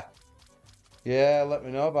 fucker. Yeah, let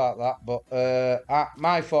me know about that. But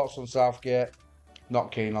my thoughts on Southgate,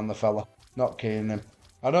 not keen on the fella. Not keen on him.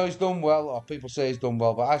 I know he's done well, or people say he's done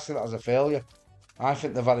well, but I see that as a failure. I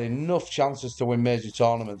think they've had enough chances to win major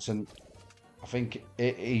tournaments, and I think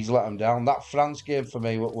he's let them down. That France game for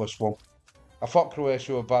me was one. I thought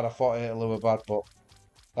Croatia were bad, I thought Italy were bad, but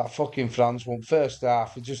that fucking France one, first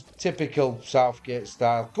half, just typical Southgate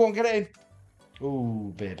style. Go on, get it in.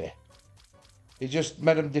 Ooh, baby. He just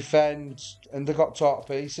made them defend, and they got taught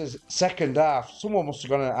to pieces. Second half, someone must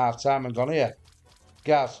have gone in at half time and gone, here,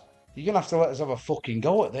 guys, you're going to have to let us have a fucking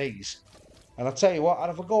go at these. And I tell you what, I'd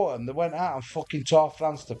have a go at them. They went out and fucking tore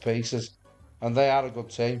France to pieces. And they are a good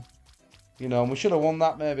team. You know, and we should have won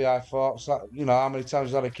that maybe, I thought. So, you know, how many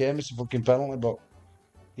times Harry Kane missed a fucking penalty, but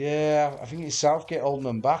yeah, I think it's Southgate holding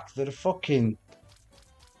them back. They're fucking...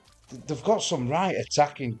 They've got some right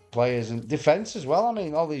attacking players and defence as well. I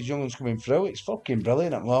mean, all these young ones coming through, it's fucking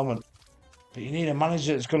brilliant at the moment. But you need a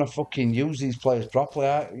manager that's going to fucking use these players properly.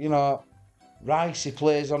 You know, Rice, he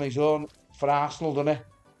plays on his own for Arsenal, doesn't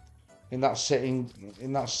he? Like, sat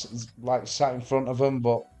in front of him,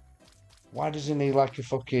 but why doesn't he like a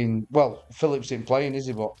fucking... Well, Phillips ain't playing, is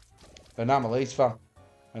he? But I'm a Leeds fan.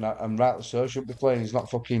 And rightly so, shouldn't be playing. He's not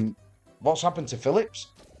fucking... What's happened to Phillips?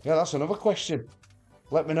 Yeah, that's another question.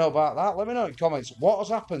 Let me know about that. Let me know in comments. What has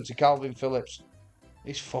happened to Calvin Phillips?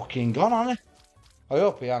 He's fucking gone, hasn't he? I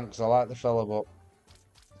hope he ain't, because I like the fella, but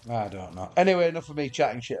I don't know. Anyway, enough of me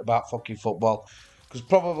chatting shit about fucking football, because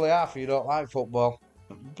probably half of you don't like football.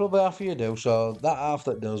 Probably half of you do, so that half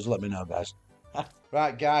that does, let me know, guys.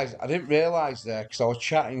 Right, guys, I didn't realise there, because I was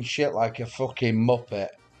chatting shit like a fucking muppet.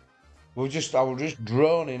 I was just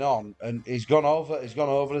droning on, and he's gone over as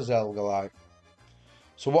Elga, like.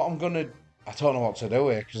 So what I'm gonna... I don't know what to do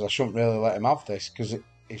here, because I shouldn't really let him have this, because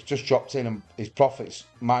it's just dropped in and his profit's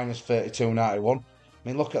minus 32.91. I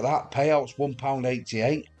mean, look at that. Payout's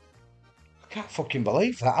 £1.88. I can't fucking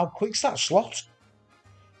believe that. How quick's that slot?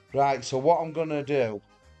 Right, so what I'm going to do...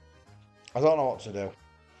 I don't know what to do.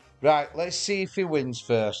 Right, let's see if he wins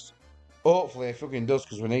first. Hopefully he fucking does,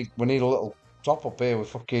 because we need a little top up here with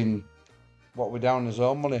fucking... What we're down as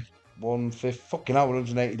own money. 150, fucking hell,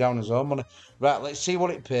 180 down as own money. Right, let's see what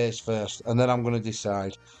it pays first, and then I'm going to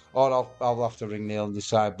decide. Or I'll have to ring Neil and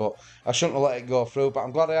decide, but I shouldn't have let it go through, but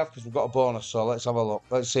I'm glad I have, because we've got a bonus, so let's have a look.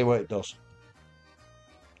 Let's see what it does.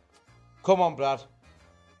 Come on, Brad.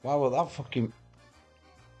 Why will that fucking...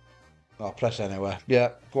 Oh, press anywhere.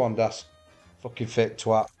 Yeah, go on, Das. Fucking fit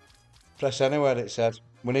twat. Press anywhere, it said.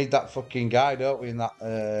 We need that fucking guy, don't we, in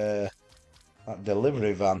that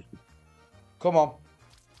delivery van. Come on.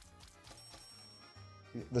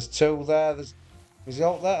 There's two there. Is he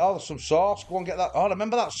out there? Oh, there's some sauce. Go and get that. Oh,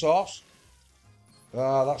 remember that sauce?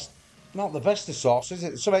 Oh, that's not the best of sauce, is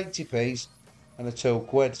it? It's some 80p's and a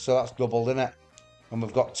 £2, so that's doubled, isn't it? And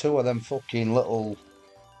we've got two of them fucking little...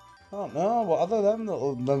 I don't know, what are they, them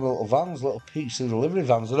little vans, little pizza delivery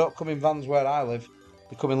vans. They don't come in vans where I live.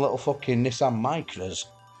 They come in little fucking Nissan Micras.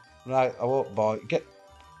 Right, I won't, boy. Get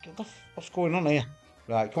the... What's going on here?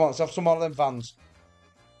 Right, come on, let's have some more of them vans.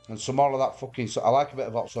 And some more of that fucking... I like a bit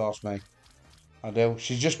of hot sauce, mate. I do.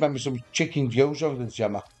 She's just made me some chicken goujons,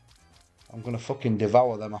 Gemma. I'm going to fucking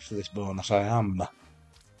devour them after this bonus, I am.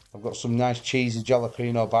 I've got some nice cheesy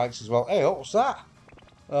jalapeno bites as well. Hey, what's that?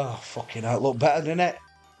 Oh, fucking hell, it looked better, didn't it?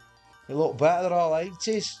 It looked better than all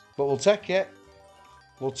 80s. But we'll take it.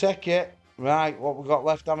 We'll take it. Right, what we got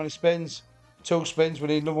left? How many spins? 2 spins. We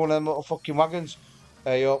need another one of them little fucking wagons.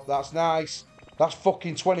 Hey, up, that's nice. That's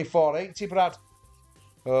fucking 24.80, Brad.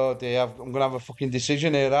 Oh dear, I'm going to have a fucking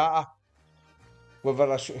decision here, aren't I?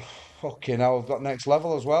 Whether I should... Fucking hell, I've got next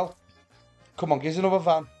level as well. Come on, give us another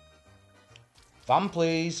van. Van,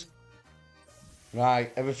 please.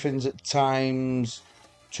 Right, everything's at times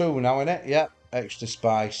 2 now, innit? Yep. extra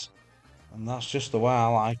spice. And that's just the way I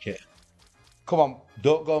like it. Come on,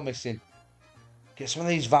 don't go missing. Get some of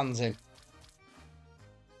these vans in.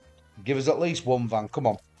 Give us at least one van, come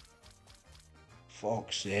on.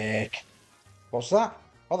 Fuck's sake. What's that?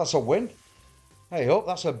 Oh, that's a win. Hey up,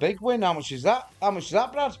 that's a big win. How much is that? How much is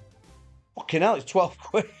that, Brad? Fucking hell, it's 12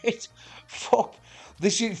 quid. Fuck.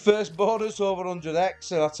 This is first bonus over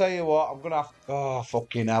 100x, and I'll tell you what, I'm going to have... Oh,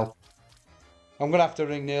 fucking hell. I'm going to have to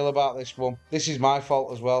ring Neil about this one. This is my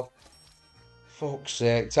fault as well. Fuck's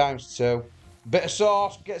sake, times 2. Bit of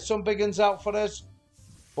sauce, get some big uns out for us.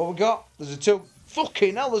 What we got? There's a 2.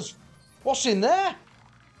 Fucking hell, there's... What's in there?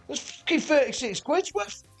 There's fucking 36 quid's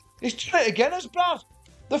worth. He's done it again, as Brad.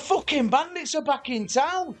 The fucking bandits are back in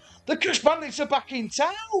town. The Crashbandits are back in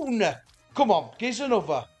town. Come on, give us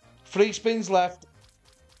another. 3 spins left.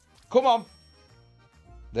 Come on.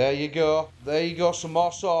 There you go. There you go. Some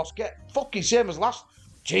more sauce. Get fucking same as last.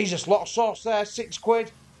 Jesus, lot of sauce there. 6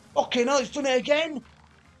 quid. Fucking hell, he's done it again.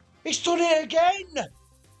 He's done it again.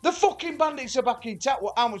 The fucking bandits are back in town.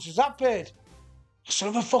 How much has that paid? It's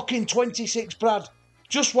another fucking 26, Brad.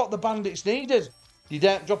 Just what the bandits needed. You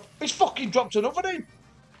don't drop... He's fucking dropped another in.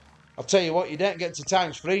 I'll tell you what, you don't get to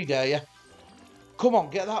times 3, dare you? Come on,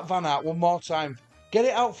 get that van out one more time. Get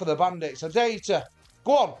it out for the bandits, I dare you to.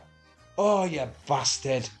 Go on. Oh, you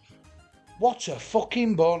bastard. What a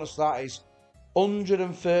fucking bonus that is.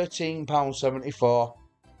 £113.74.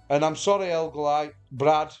 And I'm sorry, Eagle-Eye,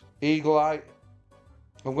 Brad, Eagle-Eye.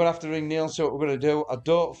 I'm going to have to ring Neil and see what we're going to do. I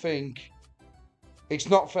don't think... It's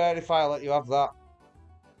not fair if I let you have that.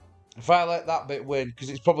 If I let that bit win, because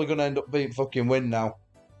it's probably going to end up being fucking win now.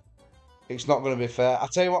 It's not going to be fair. I'll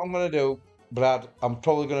tell you what I'm going to do, Brad. I'm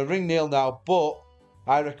probably going to ring Neil now, but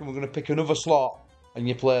I reckon we're going to pick another slot and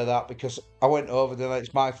you play that because I went over there.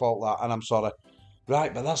 It's my fault, that, and I'm sorry.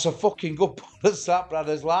 Right, but that's a fucking good bonus, that,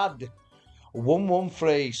 Brad's lad.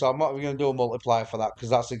 113, so I'm not even going to do a multiplier for that because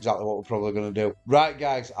that's exactly what we're probably going to do. Right,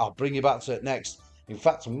 guys, I'll bring you back to it next. In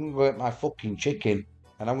fact, I'm going to go get my fucking chicken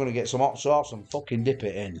and I'm going to get some hot sauce and fucking dip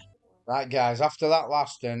it in. Right, guys, after that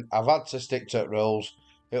last in, I've had to stick to rules.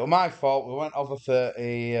 It was my fault. We went over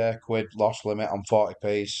 30 quid loss limit on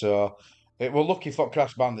 40p, so it was lucky for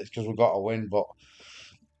Crashbandits because we got a win, but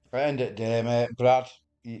at the end of the day, mate, Brad,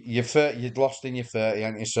 you'd lost in your 30,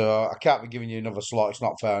 ain't you? So I can't be giving you another slot. It's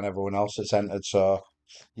not fair on everyone else that's entered, so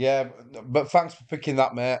yeah, but thanks for picking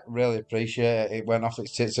that, mate. Really appreciate it. It went off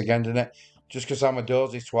its tits again, didn't it? Just because I'm a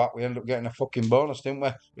dozy twat, we ended up getting a fucking bonus, didn't we?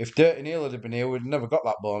 If Dirty Neil had been here, we'd never got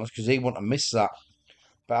that bonus because he wouldn't have missed that.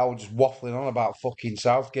 But I was just waffling on about fucking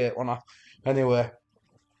Southgate, wasn't I? Anyway,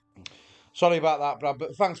 sorry about that, Brad,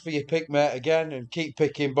 but thanks for your pick, mate, again, and keep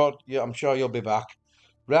picking, bud. Yeah, I'm sure you'll be back.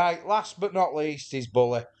 Right, last but not least, is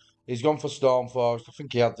Bully. He's gone for Stormforged. I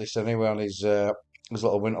think he had this anyway on his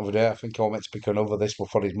little win over there. I think I meant to pick another this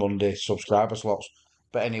before his Monday subscriber slots.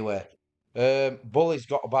 But anyway, Bully's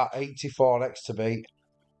got about 84x to beat.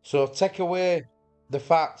 So take away the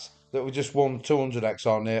fact that we just won 200x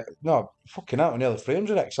on it. No, fucking hell, nearly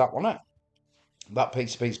 300x that, wasn't it? That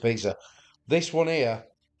pizza. This one here,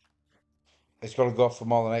 it's got to go for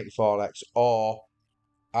more than 84x. Or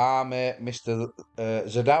our mate, Mr.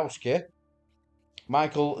 Zadowski,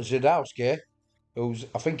 Michael Zadowski, who's,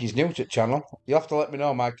 I think he's new to the channel. You'll have to let me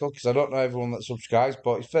know, Michael, because I don't know everyone that subscribes,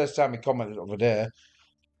 but it's first time he commented over there.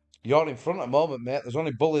 You're in front at the moment, mate. There's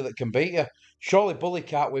only Bully that can beat you. Surely Bully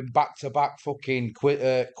can't win back-to-back fucking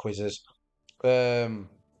quizzes. Giveaways.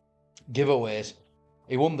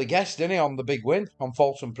 He won the guest, didn't he, on the big win on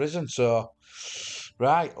Folsom Prison. So,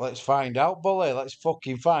 right, let's find out, Bully. Let's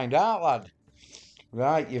fucking find out, lad.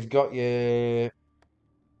 Right, you can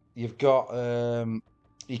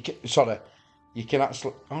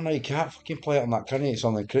actually, oh no, you can't fucking play it on that, can you? It's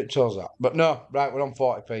on the cryptos, that. But no, right, we're on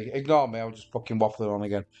 40p. Ignore me, I'll just fucking waffling on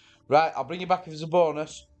again. Right, I'll bring you back if there's a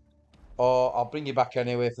bonus, or I'll bring you back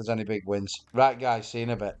anyway if there's any big wins. Right, guys, see you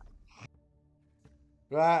in a bit.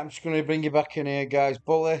 Right, I'm just going to bring you back in here, guys.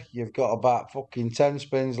 Bully, you've got about fucking 10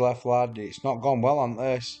 spins left, lad. It's not gone well on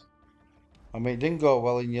this. I mean, it didn't go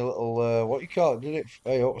well in your little, what you call it, did it?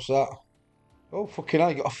 Hey, what's that? Oh, fucking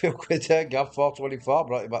hell, you got a few quid there, Gav. 424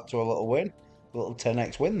 brought you back to a little win. A little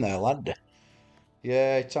 10x win there, lad.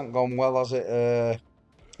 Yeah, it hasn't gone well, has it?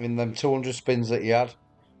 In them 200 spins that you had.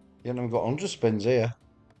 You haven't even got 100 spins here.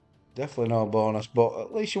 Definitely no bonus, but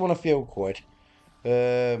at least you won a few quid.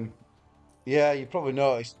 Yeah, you probably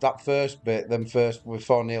noticed that first bit,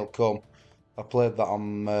 before Neil come. I played that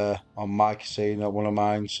on my casino, one of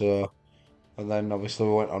mine, so... And then obviously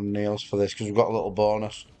we went on Neil's for this because we got a little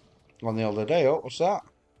bonus on the other day. Oh, what's that?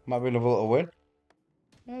 Might be another little win.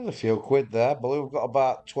 There's a few quid there, but we've got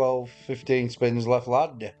about 12, 15 spins left,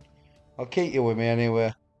 lad. I'll keep you with me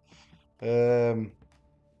anyway. But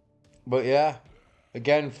yeah,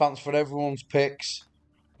 again, thanks for everyone's picks.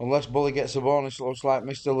 Unless Bully gets a bonus, it looks like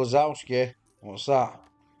Mr. Lazowski, what's that,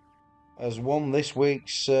 has won this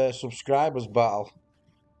week's subscribers battle.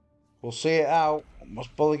 We'll see it out. What's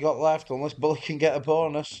Bully got left? Unless Bully can get a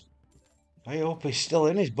bonus. I hope he's still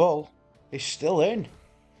in his bull. He's still in.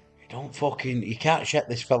 You can't shut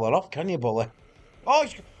this fella off, can you, Bully? Oh,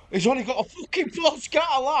 he's only got a fucking 4 scat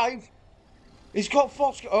alive. He's got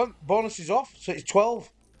 4 scat. Oh, bonus is off, so it's 12.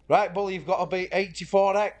 Right, Bully, you've got to beat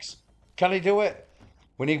 84x. Can he do it?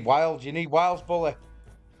 We need wilds. You need wilds, Bully.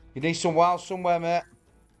 You need some wilds somewhere, mate.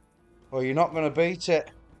 Or you're not going to beat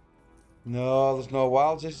it. No, there's no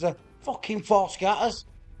wilds, is there? Fucking 4 scatters.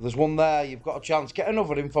 There's one there. You've got a chance. Get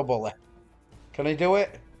another in for Bully. Can he do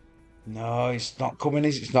it? No, it's not coming,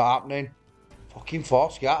 is it? It's not happening. Fucking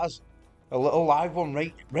 4 scatters. A little live one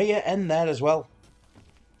right at end there as well.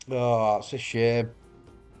 Oh, it's a shame.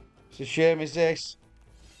 It's a shame, is this?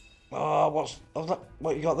 Oh,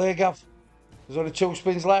 what you got there, Gav? There's only 2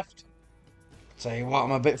 spins left. Tell you what,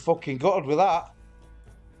 I'm a bit fucking gutted with that.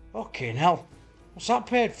 Fucking hell. What's that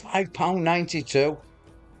paid? £5.92.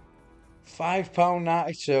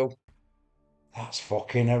 £5.92. That's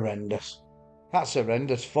fucking horrendous. That's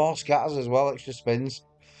horrendous. 4 scatters as well, extra spins.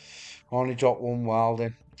 Only dropped 1 wild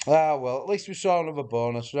in. Ah, well, at least we saw another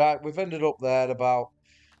bonus. Right, we've ended up there about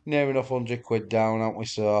near enough £100 down, haven't we?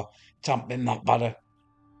 So, it hasn't been that bad.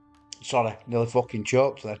 Sorry, nearly fucking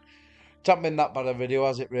choked then. It hasn't been that bad a video,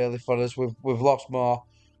 has it, really, for us? We've lost more.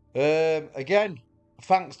 Again,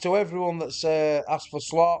 thanks to everyone that's asked for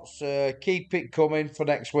slots. Keep it coming for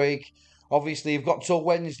next week. Obviously, you've got till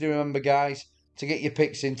Wednesday, remember, guys, to get your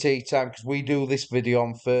picks in tea time, because we do this video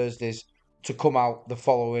on Thursdays to come out the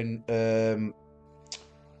following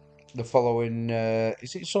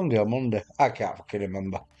is it Sunday or Monday? I can't fucking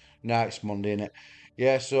remember. No, it's Monday, innit?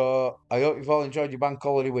 Yeah, so I hope you've all enjoyed your bank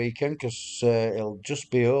holiday weekend, because it'll just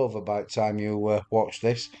be over by the time you watch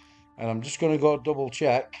this. And I'm just going to go double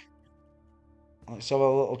check. Let's have a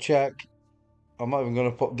little check. I'm not even going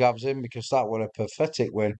to put Gavs in, because that was a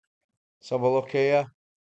pathetic win. Let's have a look here.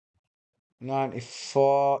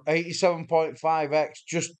 87.5x,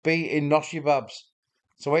 just beating Noshibabs.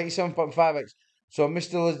 So 87.5x. So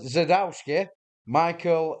Mr. Zadowski,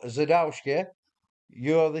 Michael Zadowski,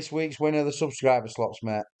 you're this week's winner of the subscriber slots,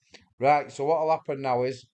 mate. Right, so what'll happen now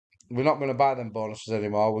is we're not going to buy them bonuses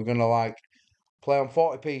anymore. We're going to play on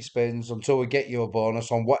 40p spins until we get you a bonus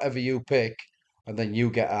on whatever you pick, and then you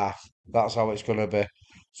get half. That's how it's going to be.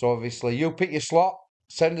 So obviously you pick your slot,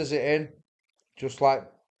 send us it in, just like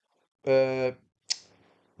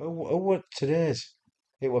what today's?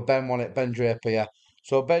 It was Ben won it, Ben Draper, yeah.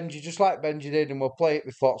 So Benji, just like Benji did, and we'll play it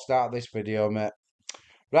before the start of this video, mate.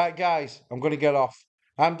 Right, guys, I'm going to get off.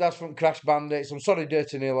 I'm Daz from Crashbandits. I'm sorry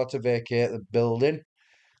Dirty Neil had to vacate the building.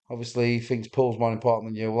 Obviously, he thinks pool's more important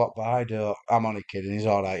than you lot, but I don't. I'm only kidding. He's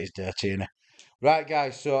all right. He's dirty, innit? Right,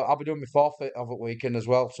 guys, so I'll be doing my forfeit of a weekend as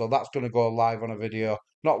well. So that's going to go live on a video.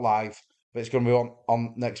 Not live, but it's going to be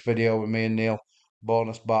on next video with me and Neil.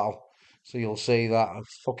 Bonus battle. So you'll see that.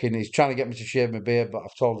 He's trying to get me to shave my beard, but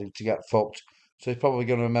I've told him to get fucked. So he's probably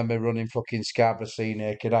going to remember running fucking Scarborough Sea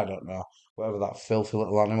naked. I don't know. Whatever that filthy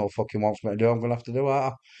little animal fucking wants me to do, I'm going to have to do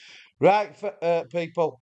it. Right,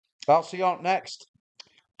 people. I'll see you on next.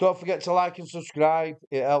 Don't forget to like and subscribe.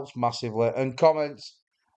 It helps massively. And comments.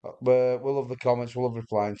 We'll love the comments. We'll love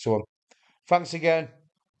replying to them. Thanks again.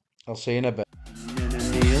 I'll see you in a bit.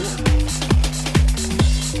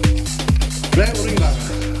 Right, we'll ring back.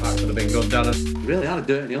 That could have been good, Darren. Really had a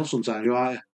dirty nail sometimes, you are.